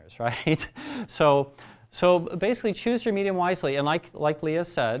no winners, right? So basically, choose your medium wisely. And like Leah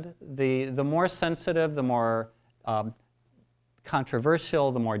said, the more sensitive, the more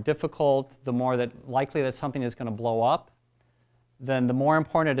controversial, the more difficult, the more likely that something is going to blow up, then the more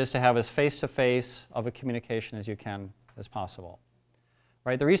important it is to have as face-to-face of a communication as you can as possible.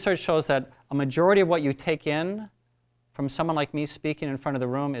 Right? The research shows that a majority of what you take in from someone like me speaking in front of the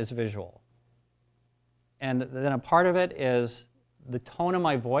room is visual. And then a part of it is the tone of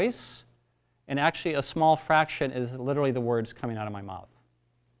my voice, and actually a small fraction is literally the words coming out of my mouth.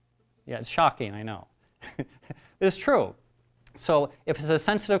 Yeah, it's shocking, I know. It's true. So if it's a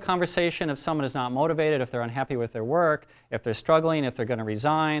sensitive conversation, if someone is not motivated, if they're unhappy with their work, if they're struggling, if they're going to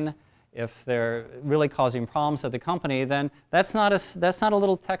resign, if they're really causing problems at the company, then that's not a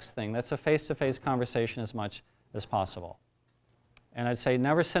little text thing. That's a face-to-face conversation as much as possible. And I'd say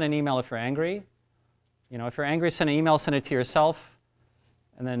never send an email if you're angry. You know, if you're angry, send an email, send it to yourself,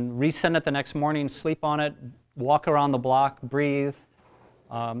 and then resend it the next morning, sleep on it, walk around the block, breathe,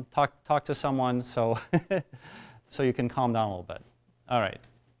 talk to someone so, so you can calm down a little bit. All right.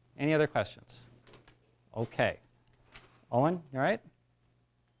 Any other questions? Okay. Owen, you all right?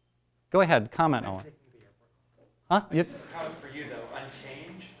 Go ahead, comment, Owen. Huh? Comment for you though, on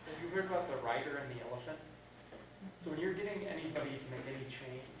change. Have you heard about the rider and the elephant? So when you're getting anybody to make any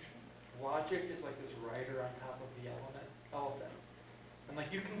change, logic is like this rider on top of the elephant. And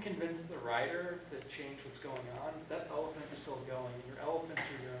like you can convince the rider to change what's going on, that elephant is still going. Your elephants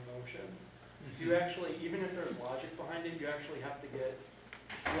are your emotions. So you actually, even if there's logic behind it, you actually have to get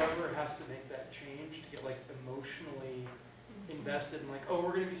whoever has to make that change to get like emotionally invested in like, oh,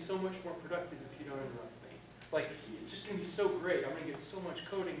 we're going to be so much more productive if you don't interrupt me. Like, it's just going to be so great. I'm going to get so much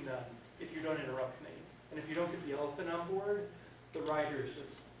coding done if you don't interrupt me. And if you don't get the elephant on board, the rider is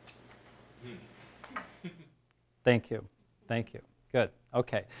just... Thank you. Thank you. Good.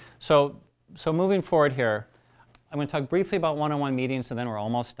 Okay. So moving forward here, I'm going to talk briefly about one-on-one meetings, and then we're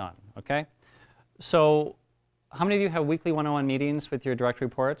almost done. Okay? So how many of you have weekly one-on-one meetings with your direct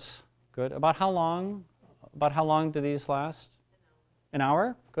reports? Good. About how long? About how long do these last? An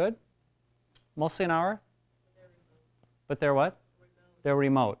hour? Good. Mostly an hour? But they're what? They're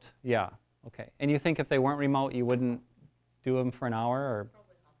remote. Yeah. Okay. And you think if they weren't remote, you wouldn't do them for an hour or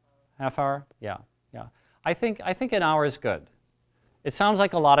half hour? Yeah. Yeah. I think an hour is good. It sounds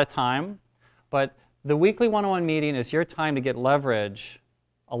like a lot of time, but the weekly one-on-one meeting is your time to get leverage,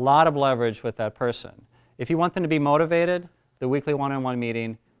 a lot of leverage with that person. If you want them to be motivated, the weekly one-on-one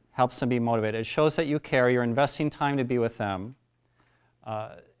meeting helps them be motivated. It shows that you care, you're investing time to be with them.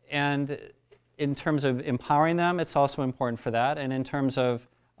 And in terms of empowering them, it's also important for that. And in terms of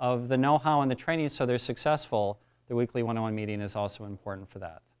the know-how and the training so they're successful, the weekly one-on-one meeting is also important for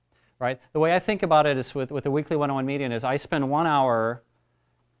that. Right? The way I think about it is with a weekly one-on-one meeting is I spend 1 hour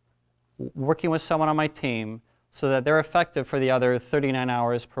working with someone on my team so that they're effective for the other 39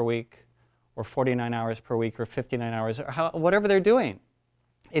 hours per week or 49 hours per week or 59 hours, or whatever they're doing.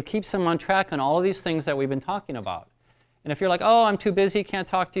 It keeps them on track on all of these things that we've been talking about. And if you're like, oh, I'm too busy, can't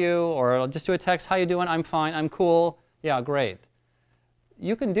talk to you, or I'll just do a text, how you doing? I'm fine, I'm cool. Yeah, great.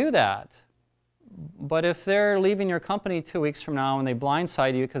 You can do that. But if they're leaving your company 2 weeks from now and they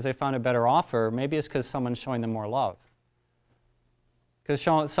blindside you because they found a better offer, maybe it's because someone's showing them more love. Because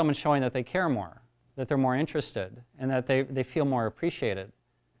someone's showing that they care more, that they're more interested, and that they feel more appreciated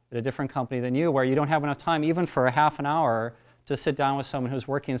at a different company than you, where you don't have enough time even for a half an hour to sit down with someone who's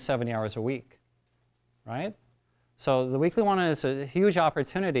working 70 hours a week, right? So the weekly one is a huge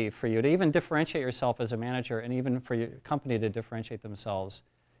opportunity for you to even differentiate yourself as a manager and even for your company to differentiate themselves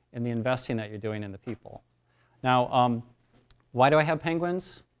in the investing that you're doing in the people. Now, why do I have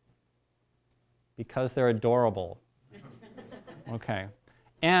penguins? Because they're adorable. Okay.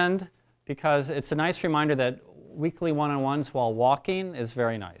 And because it's a nice reminder that weekly one-on-ones while walking is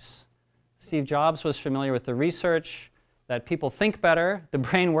very nice. Steve Jobs was familiar with the research that people think better, the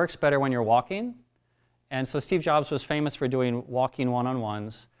brain works better when you're walking. And so Steve Jobs was famous for doing walking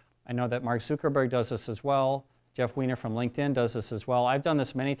one-on-ones. I know that Mark Zuckerberg does this as well. Jeff Weiner from LinkedIn does this as well. I've done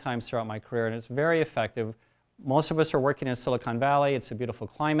this many times throughout my career, and it's very effective. Most of us are working in Silicon Valley. It's a beautiful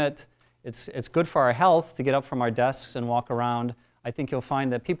climate. It's good for our health to get up from our desks and walk around. I think you'll find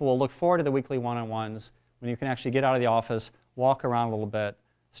that people will look forward to the weekly one-on-ones when you can actually get out of the office, walk around a little bit,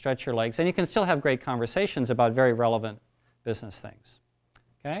 stretch your legs, and you can still have great conversations about very relevant business things.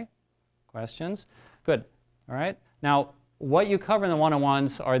 Okay? Questions? Good. All right. Now, what you cover in the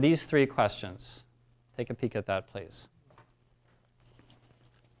one-on-ones are these 3 questions. Take a peek at that, please.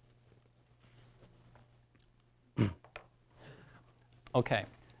 Okay.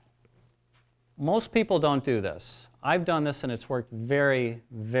 Most people don't do this. I've done this, and it's worked very,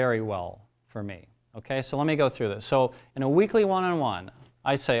 very well for me. Okay, so let me go through this. So in a weekly one-on-one,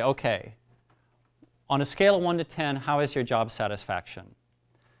 I say, okay, on a scale of 1 to 10, how is your job satisfaction?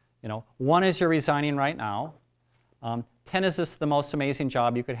 You know, 1 is you're resigning right now. 10 is this the most amazing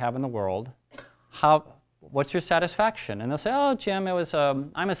job you could have in the world. What's your satisfaction? And they'll say, oh, Jim, it was,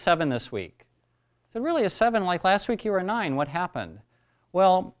 I'm a 7 this week. I said, really, a 7? Like last week you were a 9. What happened?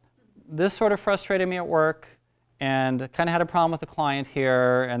 Well, this sort of frustrated me at work and kind of had a problem with a client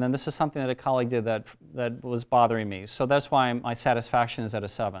here, and then this is something that a colleague did that was bothering me. So that's why my satisfaction is at a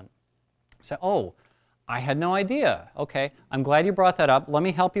 7. I said, oh, I had no idea. Okay, I'm glad you brought that up. Let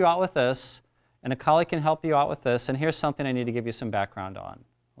me help you out with this, and a colleague can help you out with this, and here's something I need to give you some background on.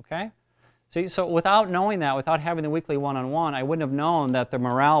 Okay? See, so without knowing that, without having the weekly one-on-one, I wouldn't have known that the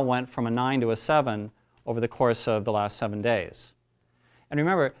morale went from a 9 to a 7 over the course of the last 7 days. And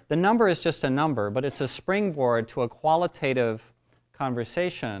remember, the number is just a number, but it's a springboard to a qualitative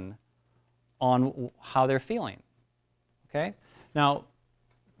conversation on how they're feeling. Okay? Now,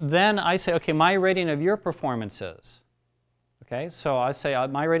 then I say, okay, my rating of your performance is. Okay, so I say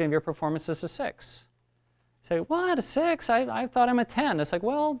my rating of your performance is a 6. I say, what, a 6? I thought I'm a 10. It's like,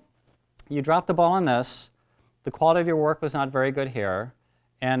 well, you dropped the ball on this. The quality of your work was not very good here.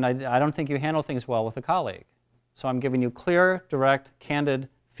 And I don't think you handle things well with a colleague. So I'm giving you clear, direct, candid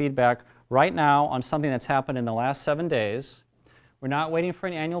feedback right now on something that's happened in the last 7 days. We're not waiting for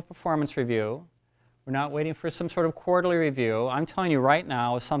an annual performance review. We're not waiting for some sort of quarterly review. I'm telling you right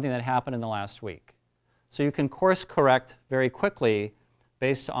now something that happened in the last week. So you can course correct very quickly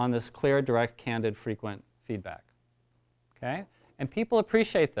based on this clear, direct, candid, frequent feedback. Okay? And people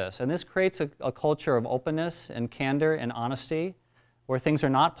appreciate this. And this creates a culture of openness and candor and honesty where things are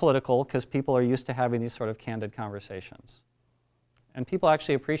not political because people are used to having these sort of candid conversations. And people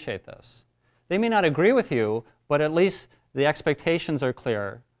actually appreciate this. They may not agree with you, but at least the expectations are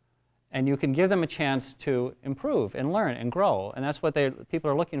clear. And you can give them a chance to improve and learn and grow. And that's what people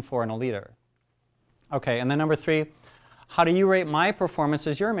are looking for in a leader. Okay, and then number 3, how do you rate my performance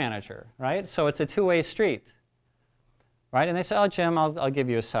as your manager, right? So it's a two-way street, right? And they say, oh, Jim, I'll give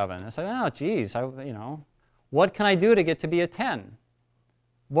you a 7. It's like, oh, geez, what can I do to get to be a 10?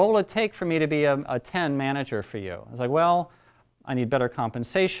 What will it take for me to be a 10 manager for you? It's like, well, I need better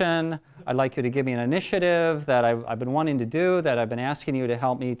compensation. I'd like you to give me an initiative that I've been wanting to do, that I've been asking you to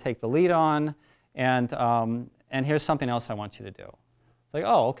help me take the lead on, and here's something else I want you to do. It's like,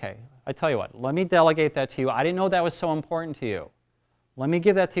 oh, okay. I tell you what, let me delegate that to you. I didn't know that was so important to you. Let me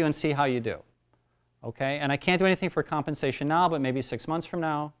give that to you and see how you do. Okay? And I can't do anything for compensation now, but maybe 6 months from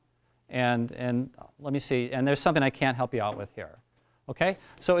now. And let me see. And there's something I can't help you out with here. Okay?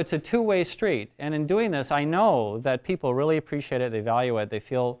 So it's a two-way street. And in doing this, I know that people really appreciate it. They value it. They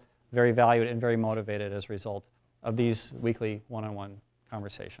feel very valued and very motivated as a result of these weekly one-on-one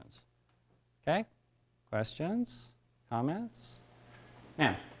conversations. Okay? Questions? Comments?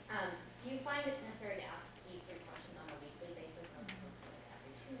 Ma'am? Do you find it's necessary to ask these 3 questions on a weekly basis as opposed to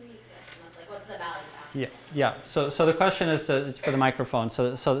every 2 weeks or every month? Like, what's the value of asking? Yeah. So the question is for the microphone.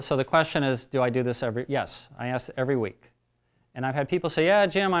 So the question is, do I do this every? Yes, I ask every week. And I've had people say, yeah,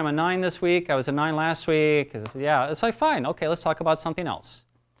 Jim, I'm a 9 this week. I was a 9 last week. Yeah, it's like, fine. Okay, let's talk about something else.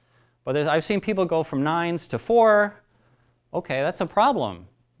 But I've seen people go from 9s to 4. Okay, that's a problem.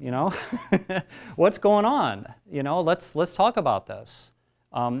 You know, what's going on? You know, let's talk about this.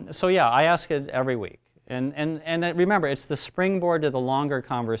 So yeah, I ask it every week. And remember, it's the springboard to the longer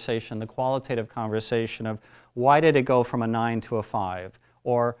conversation, the qualitative conversation of why did it go from a 9 to a 5?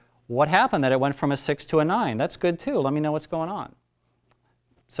 Or what happened that it went from a 6 to a 9? That's good too. Let me know what's going on.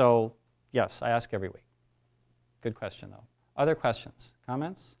 So yes, I ask every week. Good question though. Other questions?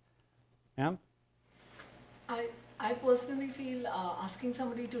 Comments? Ma'am? I personally feel asking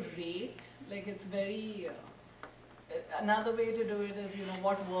somebody to rate, like it's very... another way to do it is, you know,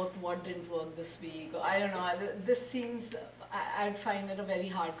 what worked, what didn't work this week. Or I don't know. This seems, I'd find it a very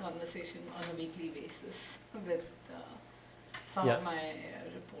hard conversation on a weekly basis with some of my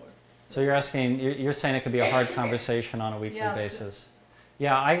reports. So you're asking, you're saying it could be a hard conversation on a weekly basis.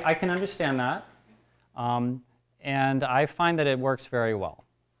 Yeah, I can understand that. And I find that it works very well.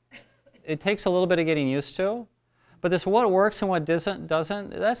 It takes a little bit of getting used to. But this what works and what doesn't,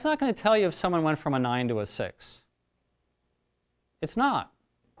 that's not going to tell you if someone went from a 9 to a 6. It's not.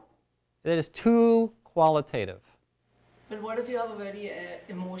 It is too qualitative. But what if you have a very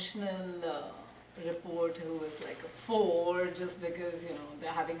emotional report who is like a 4 just because, you know,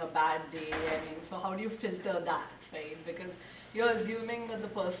 they're having a bad day? I mean, so how do you filter that, right? Because you're assuming that the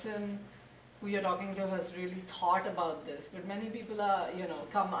person who you're talking to has really thought about this. But many people are, you know,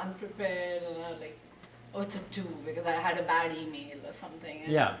 come unprepared and are like, oh, it's a 2 because I had a bad email or something.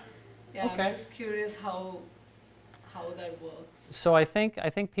 And yeah. Yeah, okay. I'm just curious how that works. So I think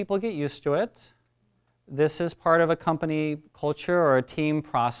people get used to it. This is part of a company culture or a team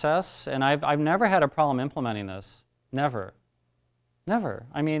process, and I've never had a problem implementing this. Never. Never.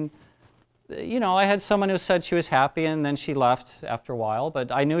 I mean, you know, I had someone who said she was happy and then she left after a while,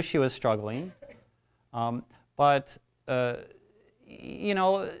 but I knew she was struggling. You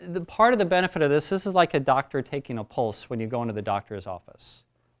know, the part of the benefit of this is like a doctor taking a pulse when you go into the doctor's office,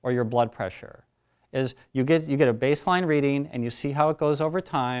 or your blood pressure. Is you get a baseline reading and you see how it goes over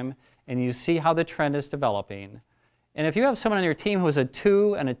time and you see how the trend is developing. And if you have someone on your team who is a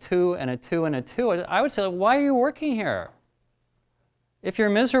 2 and a 2 and a 2 and a 2, I would say, why are you working here? If you're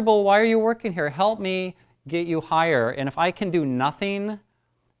miserable, why are you working here? Help me get you higher. And if I can do nothing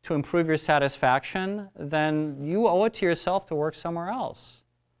to improve your satisfaction, then you owe it to yourself to work somewhere else.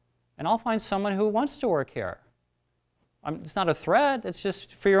 And I'll find someone who wants to work here. It's not a threat. It's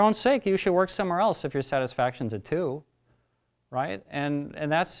just for your own sake. You should work somewhere else if your satisfaction's at 2, right? And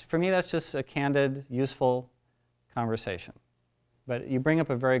that's, for me, that's just a candid, useful conversation. But you bring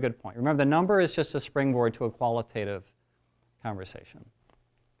up a very good point. Remember, the number is just a springboard to a qualitative conversation.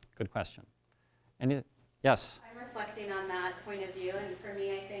 Good question. Yes? I'm reflecting on that point of view, and for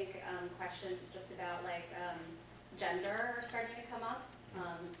me, I think questions just about like gender are starting to come up.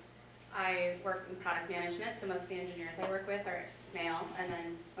 I work in product management, so most of the engineers I work with are male, and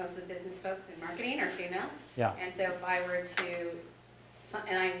then most of the business folks in marketing are female. Yeah. And so if I were to,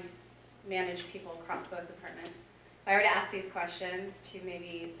 and I manage people across both departments, if I were to ask these questions to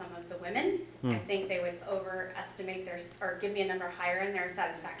maybe some of the women, I think they would overestimate their, or give me a number higher in their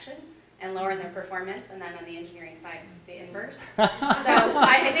satisfaction and lower in their performance, and then on the engineering side, the inverse. So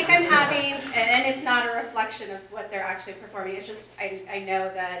I think I'm having, and it's not a reflection of what they're actually performing, it's just I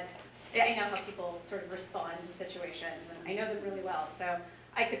know that, I know how people sort of respond to situations, and I know them really well, so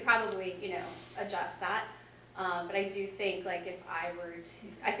I could probably, you know, adjust that. But I do think, like, if I were to,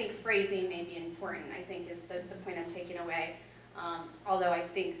 I think phrasing may be important, I think is the point I'm taking away. Although I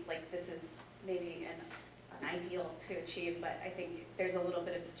think, like, this is maybe an ideal to achieve, but I think there's a little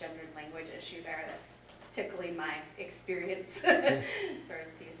bit of a gendered language issue there that's tickling my experience sort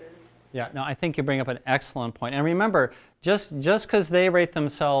of pieces. Yeah, no, I think you bring up an excellent point. And remember, just because they rate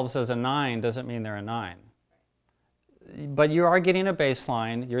themselves as a 9 doesn't mean they're a 9. But you are getting a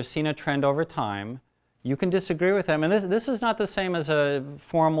baseline, you're seeing a trend over time, you can disagree with them. And this is not the same as a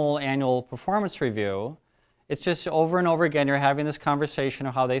formal annual performance review. It's just over and over again, you're having this conversation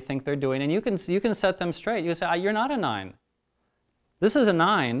of how they think they're doing, and you can set them straight. You say, you're not a 9. This is a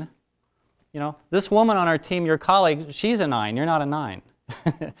 9. You know, this woman on our team, your colleague, she's a 9. You're not a 9.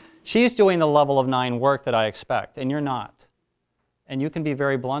 She's doing the level of 9 work that I expect, and you're not. And you can be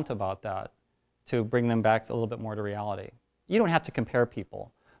very blunt about that to bring them back a little bit more to reality. You don't have to compare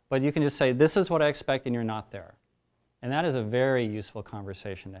people, but you can just say, this is what I expect, and you're not there. And that is a very useful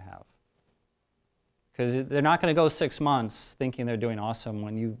conversation to have. Because they're not going to go 6 months thinking they're doing awesome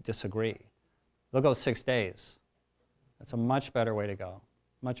when you disagree. They'll go 6 days. That's a much better way to go.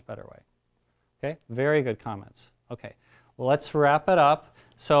 Much better way. Okay? Very good comments. Okay. Well, let's wrap it up.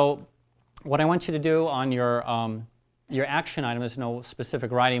 So what I want you to do on your action item is no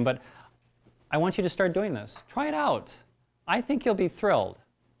specific writing, but I want you to start doing this. Try it out. I think you'll be thrilled.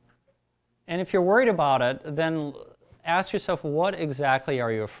 And if you're worried about it, then ask yourself, what exactly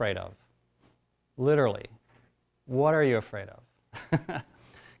are you afraid of? Literally, what are you afraid of?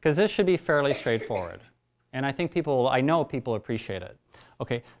 Because this should be fairly straightforward. And I think I know people appreciate it.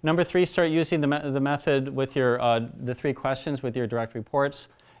 Okay, number 3, start using the method with your, the 3 questions with your direct reports.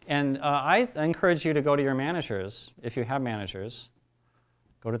 And I encourage you to go to your managers, if you have managers.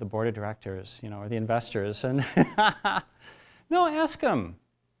 Go to the board of directors, you know, or the investors, and no, ask them.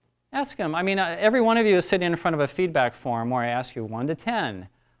 Ask them. I mean, every one of you is sitting in front of a feedback form where I ask you 1 to 10,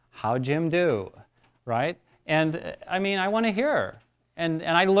 how'd Jim do, right? And I mean, I want to hear. And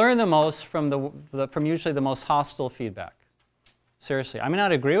I learn the most from from usually the most hostile feedback. Seriously, I may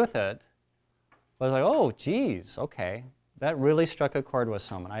not agree with it, but I was like, oh, geez, okay. That really struck a chord with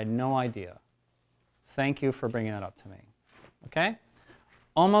someone. I had no idea. Thank you for bringing that up to me. Okay?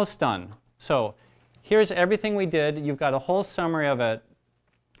 Almost done. So here's everything we did. You've got a whole summary of it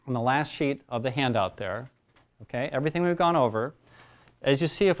on the last sheet of the handout there. Okay? Everything we've gone over. As you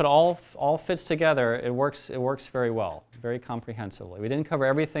see, if it all fits together, it works very well, very comprehensively. We didn't cover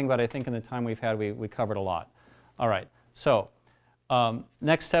everything, but I think in the time we've had, we covered a lot. All right. So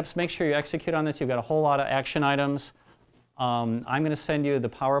next steps, make sure you execute on this. You've got a whole lot of action items. I'm going to send you the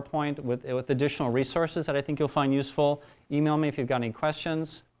PowerPoint with additional resources that I think you'll find useful. Email me if you've got any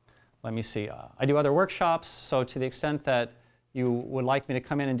questions. Let me see. I do other workshops, so to the extent that you would like me to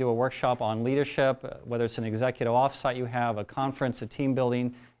come in and do a workshop on leadership, whether it's an executive offsite you have, a conference, a team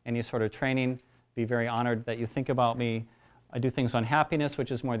building, any sort of training, be very honored that you think about me. I do things on happiness,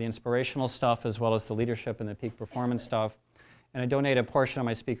 which is more the inspirational stuff, as well as the leadership and the peak performance stuff. And I donate a portion of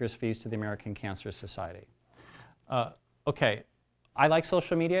my speaker's fees to the American Cancer Society. Okay, I like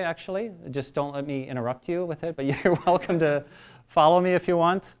social media, actually. Just don't let me interrupt you with it, but you're welcome to follow me if you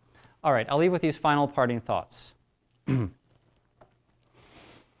want. All right, I'll leave with these final parting thoughts.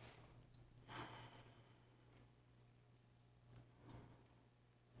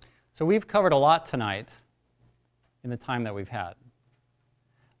 So we've covered a lot tonight in the time that we've had.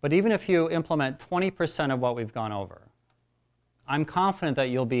 But even if you implement 20% of what we've gone over, I'm confident that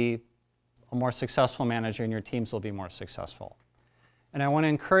you'll be a more successful manager and your teams will be more successful. And I want to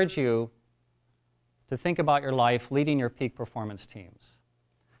encourage you to think about your life leading your peak performance teams.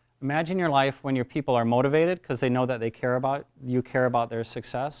 Imagine your life when your people are motivated because they know that you care about their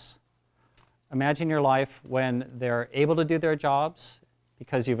success. Imagine your life when they're able to do their jobs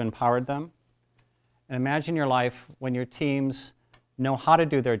because you've empowered them. And imagine your life when your teams know how to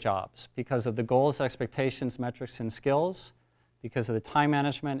do their jobs because of the goals, expectations, metrics, and skills, because of the time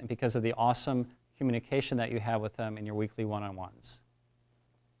management, and because of the awesome communication that you have with them in your weekly one-on-ones.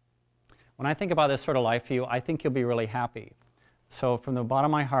 When I think about this sort of life for you, I think you'll be really happy. So from the bottom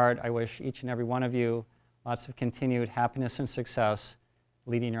of my heart, I wish each and every one of you lots of continued happiness and success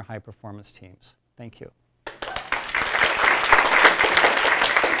leading your high-performance teams. Thank you.